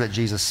blessing here that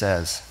Jesus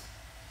says.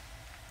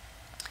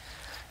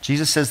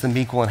 Jesus says the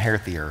meek will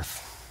inherit the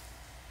earth.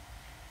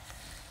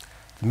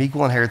 The meek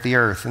will inherit the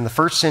earth. In the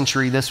first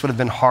century, this would have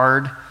been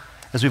hard,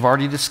 as we've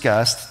already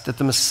discussed, that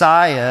the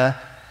Messiah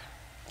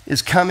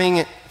is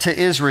coming to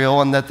Israel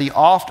and that the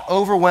oft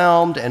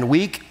overwhelmed and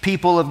weak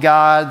people of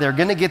God, they're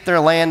going to get their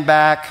land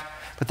back.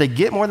 But they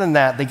get more than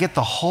that. They get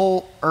the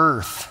whole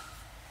earth.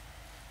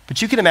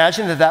 But you can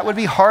imagine that that would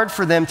be hard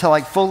for them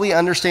to fully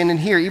understand and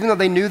hear, even though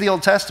they knew the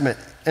Old Testament.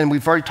 And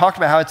we've already talked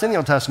about how it's in the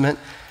Old Testament.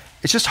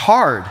 It's just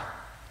hard.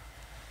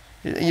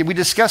 We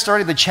discussed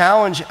already the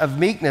challenge of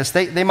meekness.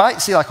 They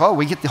might see oh,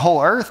 we get the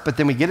whole earth, but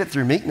then we get it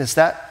through meekness.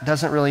 That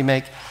doesn't really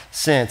make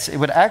sense. It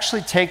would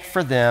actually take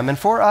for them and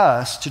for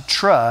us to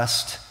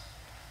trust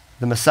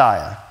the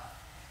Messiah.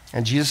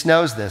 And Jesus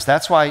knows this.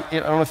 That's why, I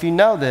don't know if you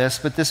know this,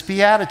 but this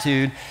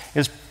beatitude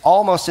is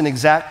almost an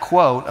exact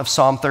quote of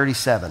Psalm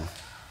 37.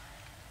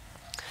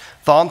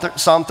 Psalm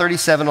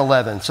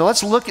 37:11. So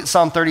let's look at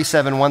Psalm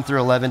 37, 1 through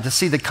 11 to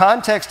see the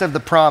context of the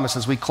promise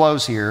as we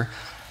close here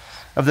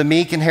of the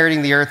meek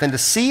inheriting the earth and to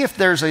see if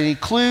there's any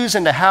clues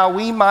into how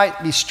we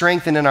might be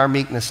strengthened in our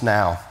meekness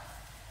now.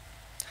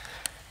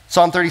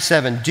 Psalm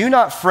 37, do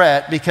not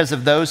fret because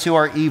of those who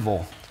are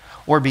evil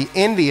or be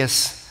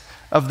envious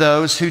of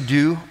those who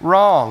do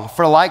wrong.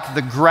 For like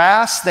the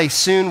grass, they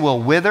soon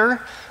will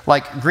wither.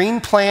 Like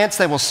green plants,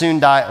 they will soon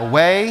die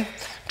away.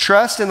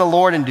 Trust in the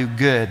Lord and do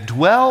good.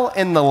 Dwell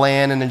in the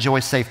land and enjoy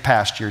safe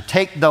pasture.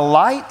 Take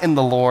delight in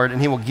the Lord,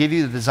 and he will give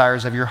you the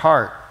desires of your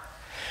heart.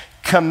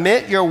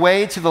 Commit your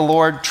way to the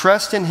Lord.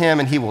 Trust in him,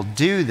 and he will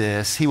do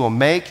this. He will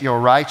make your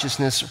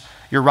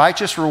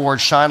righteous reward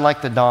shine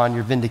like the dawn,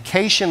 your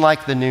vindication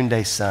like the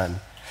noonday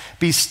sun.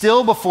 Be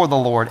still before the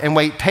Lord and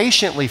wait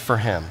patiently for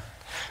him.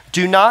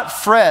 Do not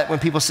fret when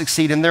people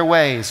succeed in their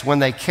ways, when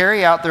they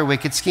carry out their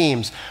wicked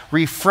schemes.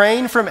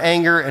 Refrain from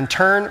anger and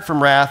turn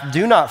from wrath.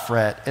 Do not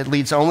fret. It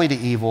leads only to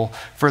evil.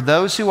 For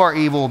those who are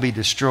evil will be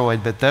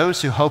destroyed, but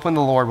those who hope in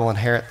the Lord will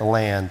inherit the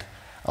land.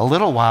 A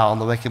little while,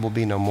 and the wicked will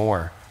be no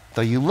more.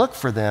 Though you look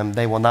for them,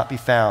 they will not be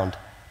found.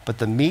 But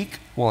the meek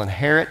will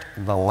inherit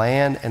the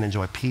land and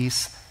enjoy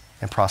peace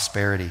and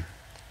prosperity.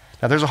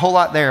 Now, there's a whole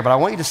lot there, but I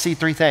want you to see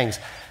three things.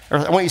 Or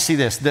I want you to see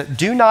this. That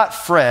do not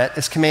fret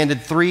is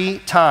commanded 3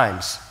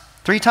 times.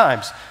 3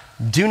 times.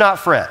 Do not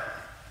fret.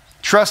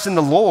 Trust in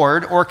the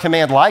Lord, or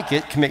command like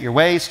it. Commit your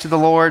ways to the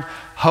Lord.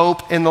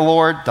 Hope in the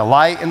Lord.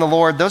 Delight in the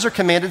Lord. Those are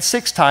commanded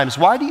 6 times.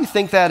 Why do you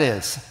think that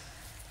is?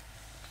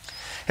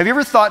 Have you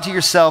ever thought to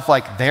yourself,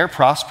 they're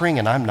prospering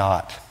and I'm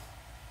not?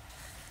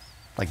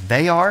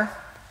 They are?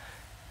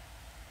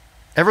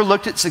 Ever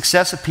looked at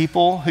success of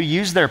people who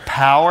use their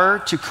power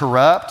to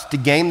corrupt, to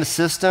game the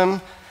system,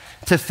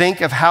 to think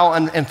how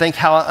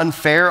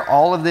unfair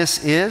all of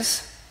this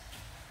is?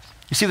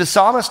 You see, the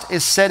psalmist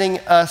is setting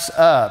us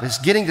up, is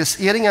getting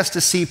us to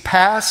see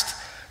past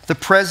the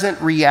present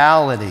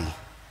reality.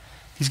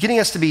 He's getting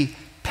us to be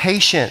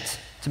patient,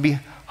 to be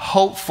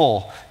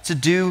hopeful, to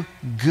do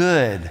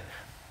good.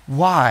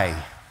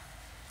 Why?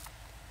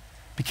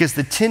 Because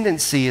the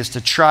tendency is to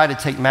try to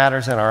take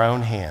matters in our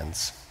own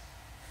hands,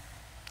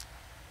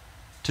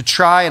 to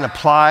try and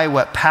apply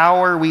what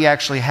power we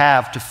actually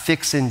have to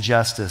fix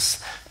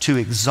injustice, to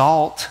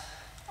exalt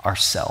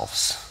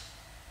ourselves.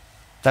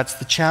 That's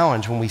the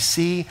challenge when we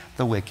see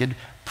the wicked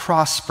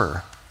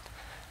prosper.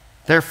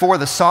 Therefore,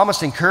 the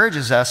psalmist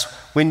encourages us,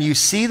 when you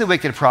see the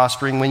wicked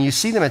prospering, when you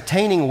see them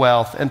attaining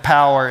wealth and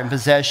power and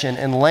possession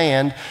and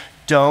land,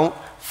 don't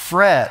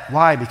fret.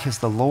 Why? Because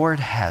the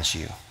Lord has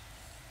you.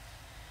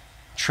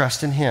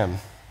 Trust in him.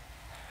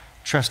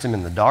 Trust him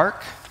in the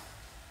dark.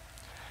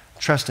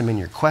 Trust him in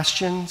your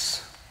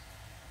questions.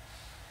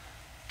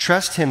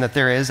 Trust him that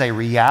there is a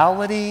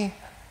reality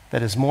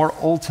that is more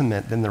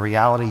ultimate than the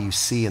reality you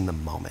see in the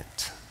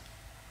moment.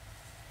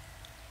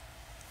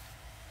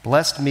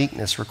 Blessed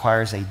meekness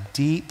requires a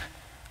deep,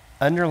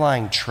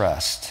 underlying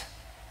trust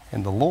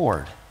in the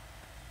Lord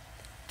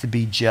to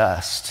be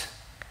just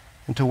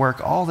and to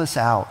work all this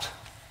out,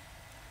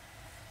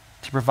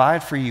 to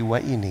provide for you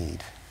what you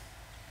need.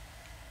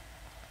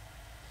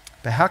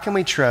 But how can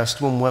we trust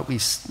when what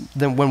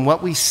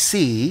we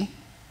see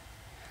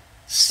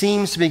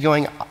seems to be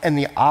going in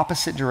the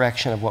opposite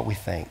direction of what we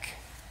think?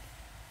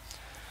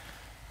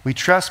 We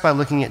trust by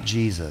looking at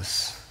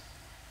Jesus,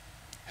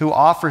 who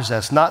offers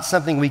us not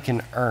something we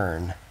can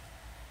earn,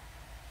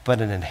 but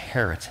an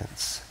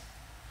inheritance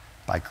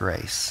by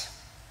grace.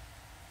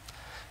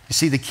 You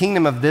see, the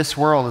kingdom of this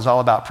world is all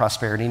about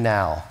prosperity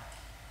now.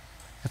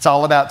 It's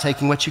all about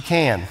taking what you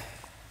can,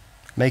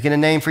 making a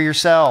name for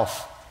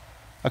yourself,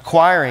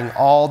 acquiring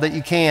all that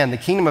you can. The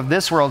kingdom of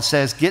this world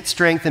says, get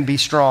strength and be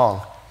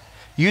strong.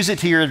 Use it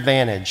to your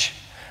advantage.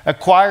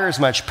 Acquire as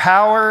much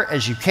power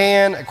as you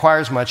can, acquire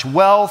as much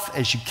wealth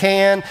as you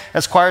can,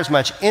 acquire as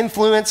much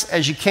influence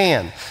as you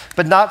can.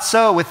 But not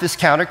so with this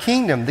counter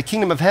kingdom. The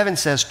kingdom of heaven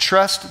says,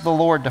 trust the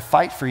Lord to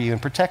fight for you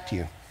and protect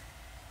you.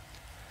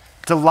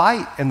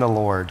 Delight in the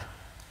Lord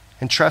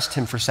and trust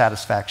him for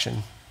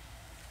satisfaction.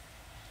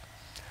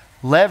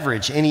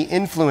 Leverage any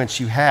influence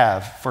you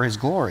have for his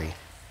glory.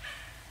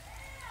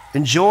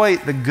 Enjoy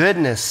the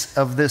goodness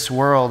of this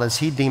world as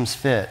he deems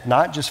fit,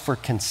 not just for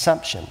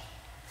consumption.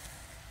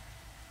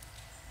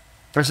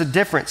 There's a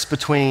difference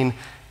between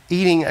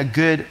eating a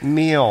good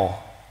meal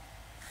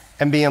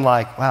and being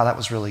like, wow, that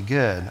was really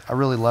good. I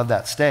really love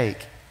that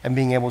steak. And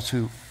being able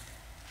to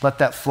let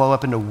that flow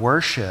up into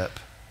worship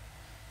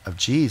of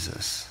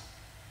Jesus.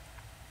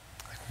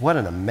 Like, what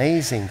an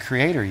amazing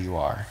creator you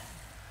are.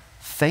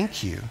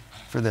 Thank you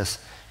for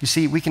this. You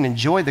see, we can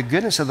enjoy the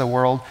goodness of the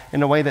world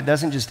in a way that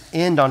doesn't just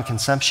end on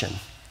consumption,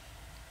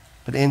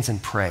 but ends in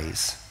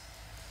praise.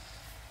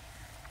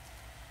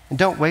 And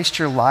don't waste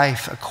your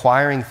life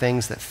acquiring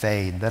things that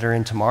fade, that are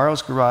in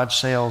tomorrow's garage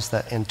sales,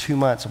 that in 2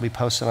 months will be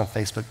posted on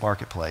Facebook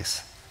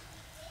Marketplace.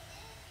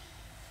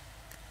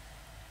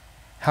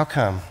 How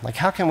come? Like,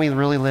 how can we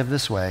really live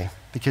this way?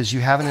 Because you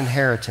have an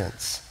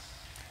inheritance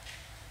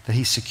that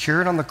he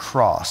secured on the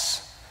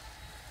cross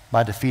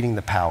by defeating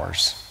the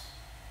powers.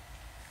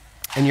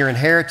 And your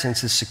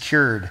inheritance is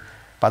secured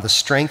by the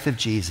strength of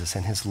Jesus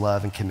and his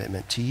love and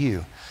commitment to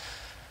you.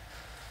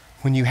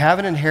 When you have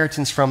an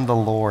inheritance from the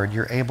Lord,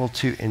 you're able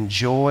to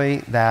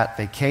enjoy that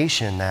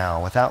vacation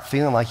now without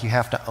feeling like you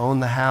have to own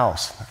the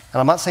house.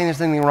 And I'm not saying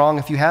there's anything wrong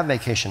if you have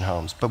vacation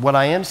homes, but what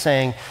I am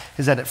saying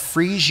is that it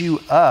frees you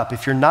up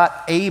if you're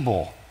not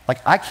able. Like,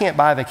 I can't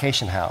buy a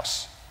vacation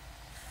house,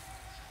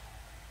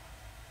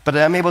 but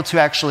I'm able to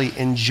actually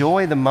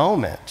enjoy the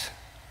moment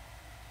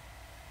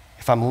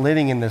if I'm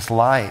living in this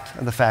light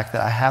of the fact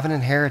that I have an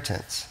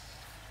inheritance.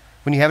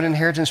 When you have an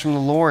inheritance from the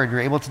Lord,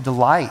 you're able to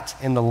delight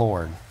in the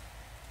Lord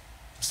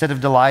instead of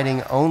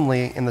delighting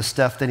only in the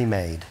stuff that he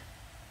made.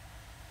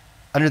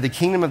 Under the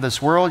kingdom of this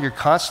world, you're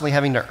constantly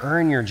having to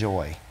earn your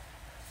joy,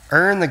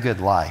 earn the good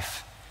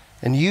life,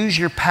 and use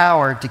your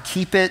power to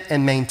keep it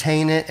and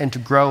maintain it and to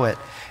grow it.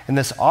 And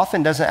this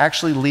often doesn't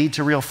actually lead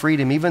to real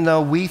freedom, even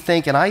though we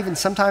think, and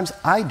sometimes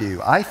I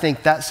do, I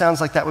think that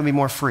sounds like that would be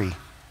more free.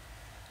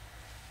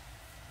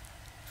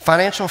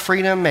 Financial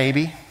freedom,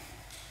 maybe,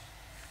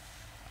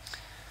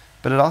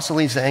 but it also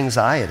leads to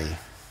anxiety.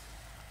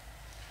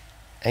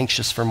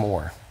 Anxious for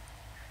more.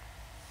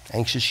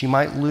 Anxious you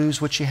might lose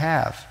what you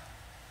have.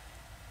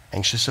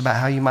 Anxious about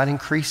how you might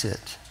increase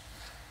it.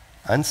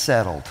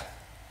 Unsettled.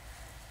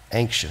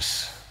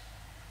 Anxious.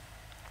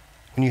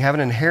 When you have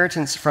an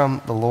inheritance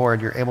from the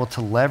Lord, you're able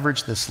to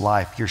leverage this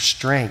life. Your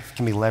strength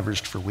can be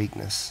leveraged for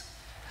weakness.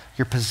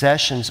 Your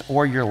possessions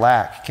or your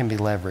lack can be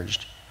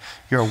leveraged.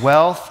 Your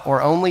wealth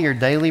or only your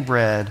daily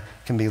bread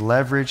can be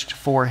leveraged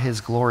for his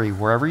glory.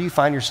 Wherever you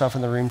find yourself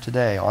in the room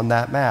today on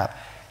that map,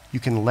 you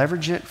can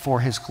leverage it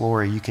for his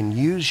glory. You can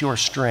use your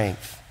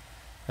strength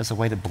as a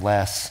way to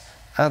bless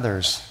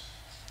others.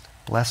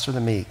 Blessed are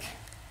the meek.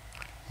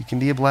 You can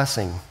be a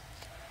blessing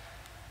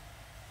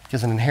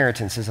because an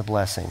inheritance is a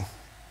blessing.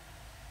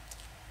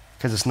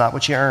 Because it's not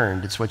what you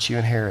earned, it's what you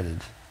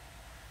inherited,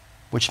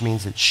 which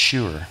means it's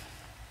sure.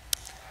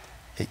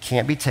 It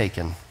can't be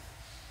taken,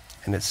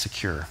 and it's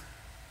secure.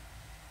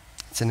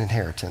 It's an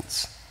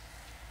inheritance.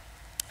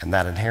 And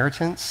that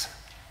inheritance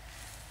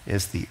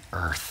is the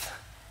earth.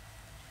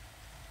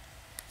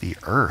 The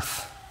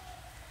earth.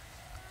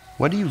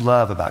 What do you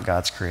love about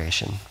God's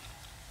creation?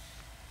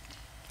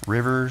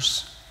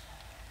 Rivers,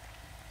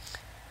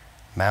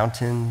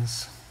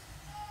 mountains.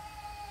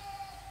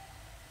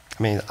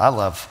 I mean, I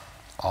love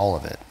all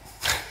of it.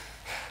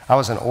 I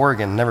was in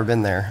Oregon, never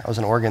been there. I was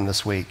in Oregon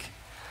this week,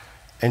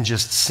 and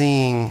just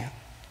seeing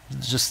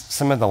just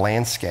some of the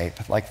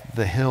landscape, like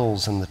the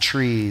hills and the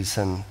trees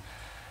and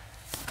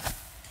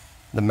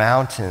the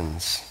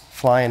mountains,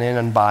 flying in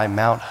and by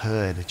Mount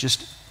Hood,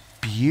 just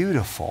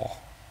beautiful.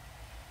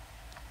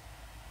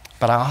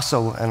 But I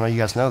know you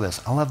guys know this,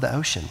 I love the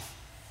ocean.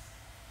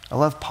 I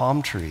love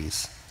palm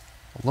trees,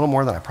 a little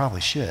more than I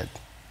probably should.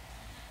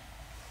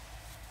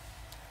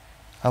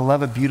 I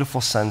love a beautiful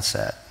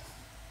sunset.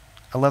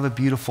 I love a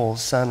beautiful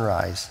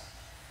sunrise.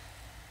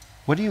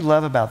 What do you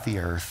love about the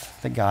earth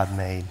that God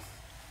made?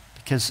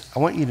 Because I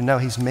want you to know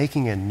he's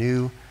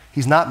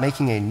not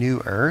making a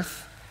new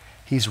earth,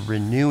 he's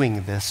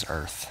renewing this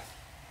earth.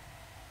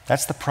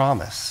 That's the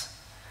promise,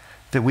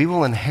 that we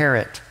will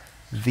inherit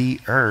the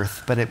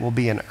earth, but it will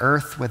be an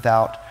earth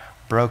without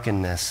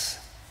brokenness,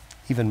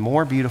 even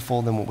more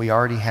beautiful than what we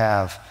already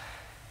have,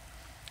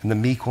 and the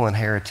meek will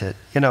inherit it.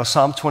 You know,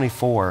 Psalm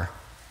 24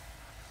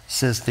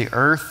 says the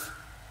earth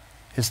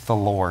is the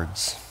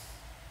Lord's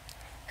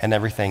and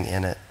everything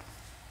in it.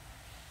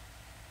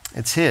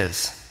 It's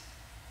his.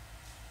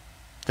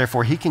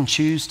 Therefore, he can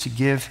choose to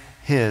give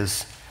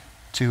his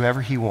to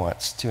whoever he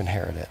wants to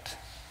inherit it.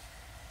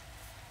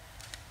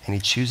 And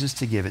he chooses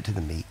to give it to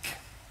the meek.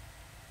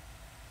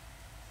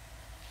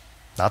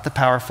 Not the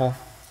powerful,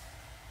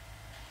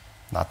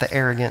 not the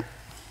arrogant,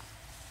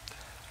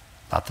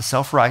 not the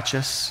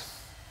self-righteous,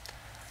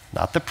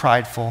 not the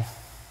prideful,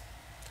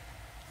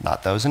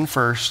 not those in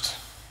first.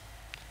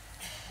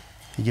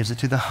 He gives it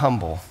to the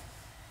humble,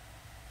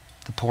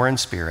 the poor in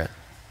spirit,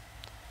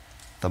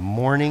 the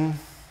mourning,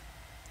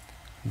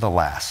 the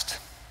last.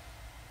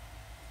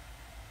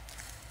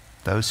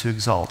 Those who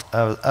exalt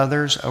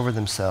others over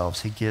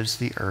themselves, he gives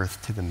the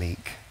earth to the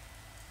meek.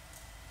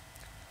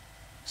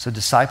 So,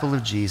 disciple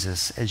of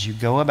Jesus, as you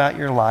go about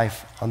your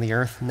life on the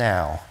earth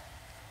now,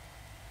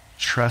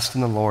 trust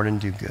in the Lord and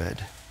do good.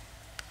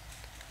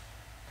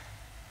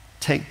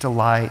 Take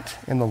delight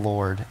in the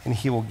Lord, and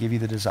he will give you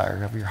the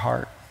desire of your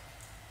heart.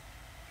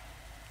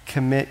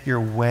 Commit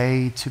your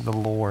way to the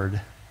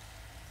Lord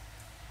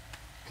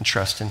and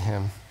trust in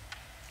him.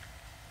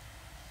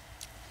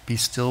 Be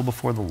still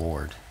before the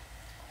Lord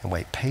and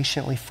wait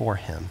patiently for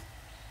him.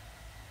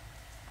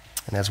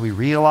 And as we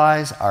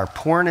realize our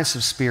poorness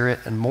of spirit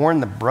and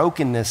mourn the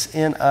brokenness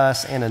in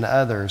us and in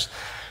others,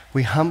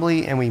 we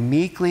humbly and we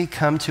meekly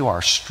come to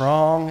our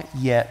strong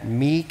yet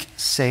meek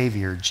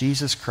Savior,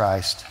 Jesus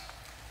Christ.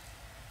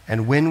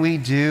 And when we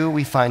do,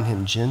 we find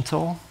him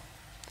gentle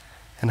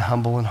and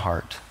humble in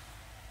heart.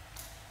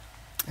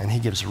 And he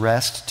gives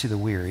rest to the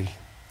weary.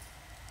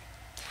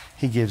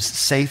 He gives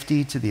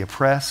safety to the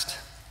oppressed.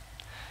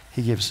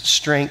 He gives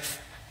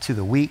strength to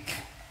the weak.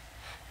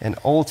 And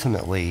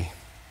ultimately,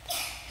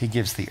 he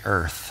gives the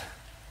earth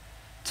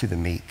to the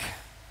meek.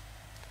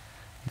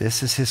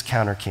 This is his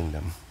counter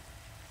kingdom.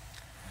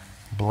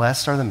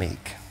 Blessed are the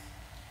meek,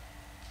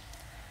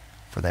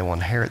 for they will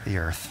inherit the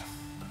earth.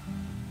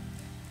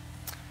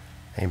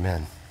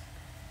 Amen.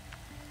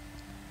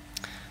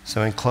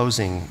 So in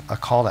closing, a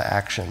call to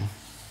action.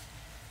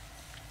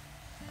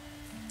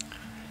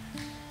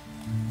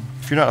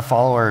 If you're not a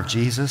follower of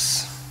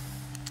Jesus,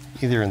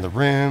 either in the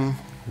room,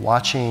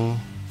 watching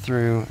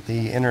through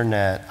the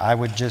internet, I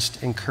would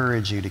just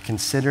encourage you to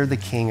consider the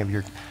king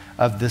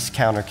of this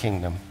counter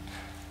kingdom.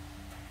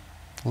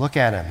 Look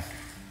at him.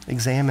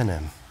 Examine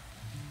him.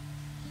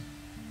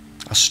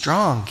 A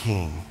strong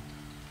king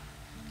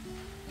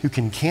who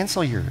can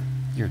cancel your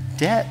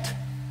debt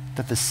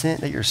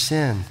that your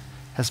sin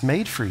has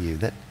made for you,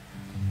 that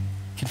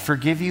can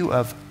forgive you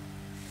of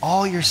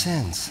all your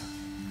sins.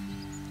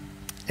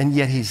 And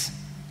yet he's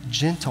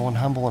gentle and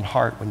humble in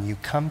heart when you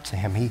come to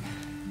him.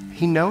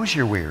 He knows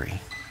you're weary.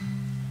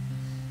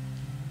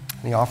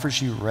 And he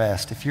offers you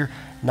rest. If you're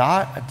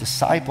not a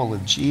disciple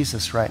of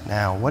Jesus right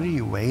now, what are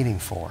you waiting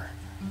for?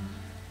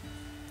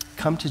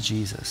 Come to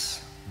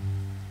Jesus.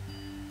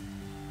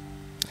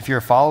 If you're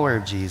a follower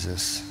of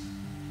Jesus,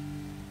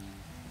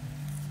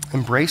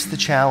 embrace the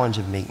challenge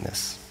of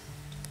meekness.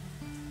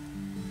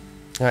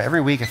 You know,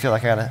 every week I feel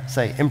like I gotta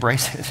say,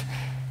 embrace it.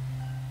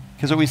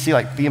 Because what we see,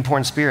 like, being poor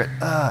in spirit,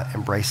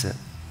 embrace it.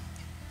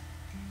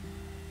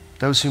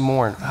 Those who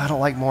mourn, I don't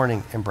like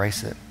mourning,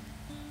 embrace it.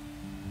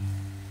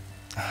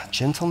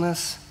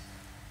 Gentleness,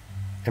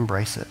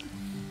 embrace it.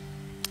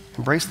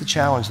 Embrace the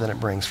challenge that it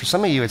brings. For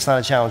some of you, it's not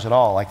a challenge at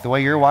all. Like the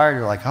way you're wired,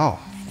 you're like, oh,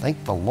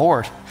 thank the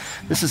Lord.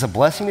 This is a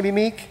blessing to be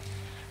meek.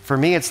 For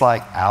me, it's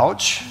like,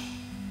 ouch.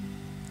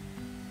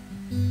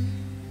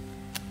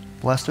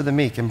 Blessed are the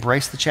meek.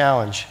 Embrace the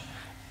challenge.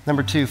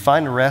 Number 2,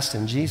 find rest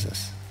in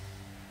Jesus.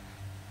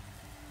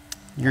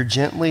 Your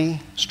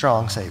gently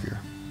strong Savior.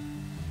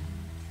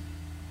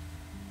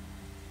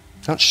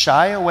 Don't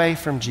shy away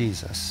from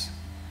Jesus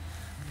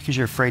because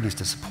you're afraid he's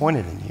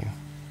disappointed in you.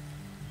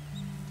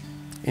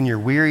 In your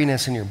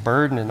weariness and your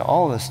burden and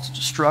all this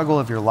struggle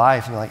of your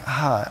life, and you're like,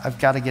 I've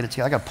got to get it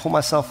together. I got to pull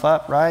myself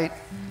up, right?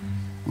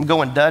 I'm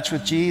going Dutch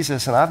with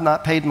Jesus and I've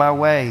not paid my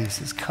way. He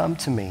says, come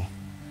to me.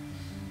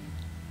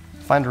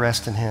 Find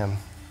rest in him.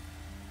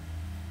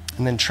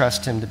 And then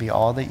trust him to be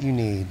all that you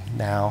need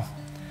now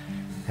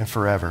and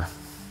forever.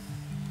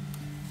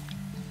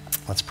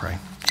 Let's pray.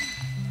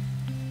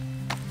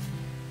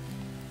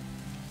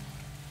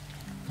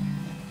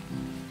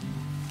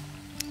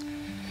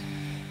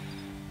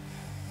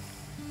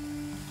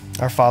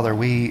 Our Father,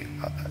 we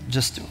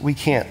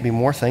can't be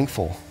more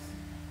thankful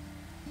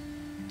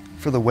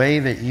for the way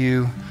that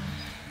you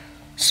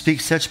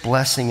speak such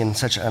blessing in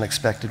such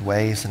unexpected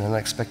ways and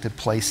unexpected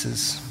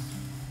places.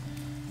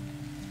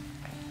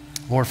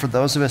 Lord, for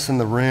those of us in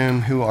the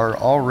room who are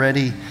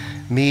already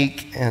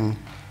meek and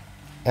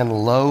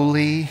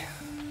lowly,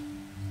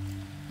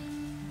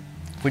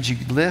 would you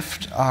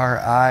lift our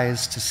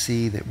eyes to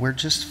see that we're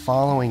just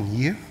following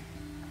you?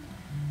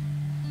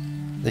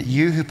 That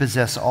you who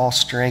possess all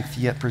strength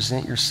yet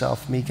present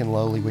yourself meek and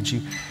lowly, would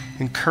you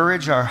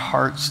encourage our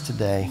hearts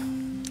today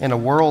in a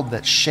world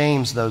that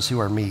shames those who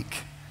are meek?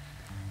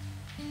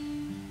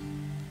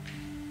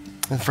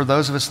 And for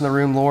those of us in the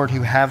room, Lord,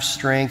 who have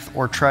strength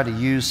or try to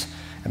use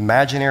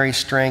imaginary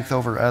strength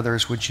over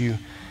others, would you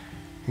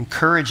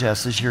encourage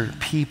us as your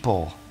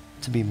people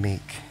to be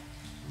meek,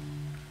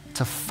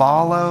 to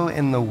follow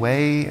in the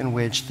way in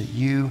which that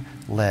you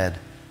led,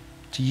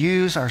 to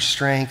use our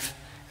strength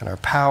and our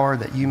power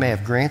that you may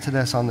have granted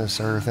us on this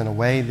earth in a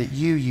way that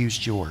you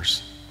used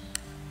yours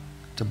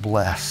to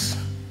bless,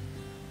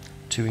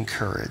 to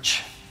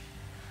encourage,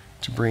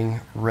 to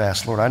bring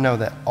rest. Lord, I know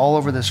that all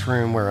over this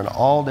room, we're in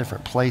all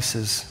different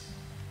places.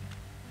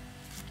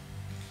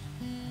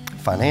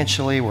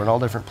 Financially, we're in all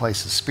different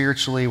places.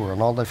 Spiritually, we're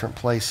in all different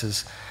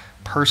places.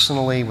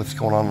 Personally, what's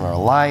going on in our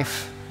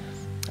life.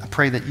 I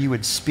pray that you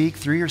would speak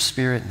through your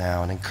Spirit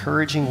now, an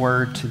encouraging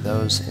word to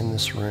those in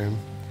this room,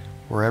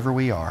 wherever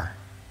we are,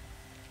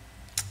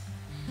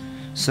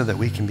 so that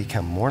we can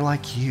become more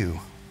like you,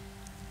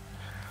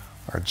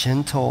 our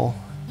gentle,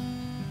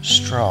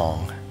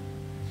 strong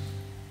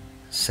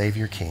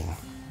Savior King.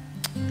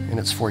 And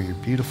it's for your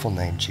beautiful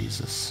name,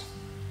 Jesus,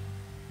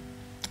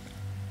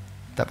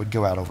 that would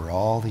go out over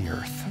all the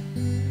earth,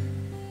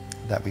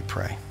 that we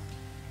pray.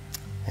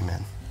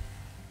 Amen.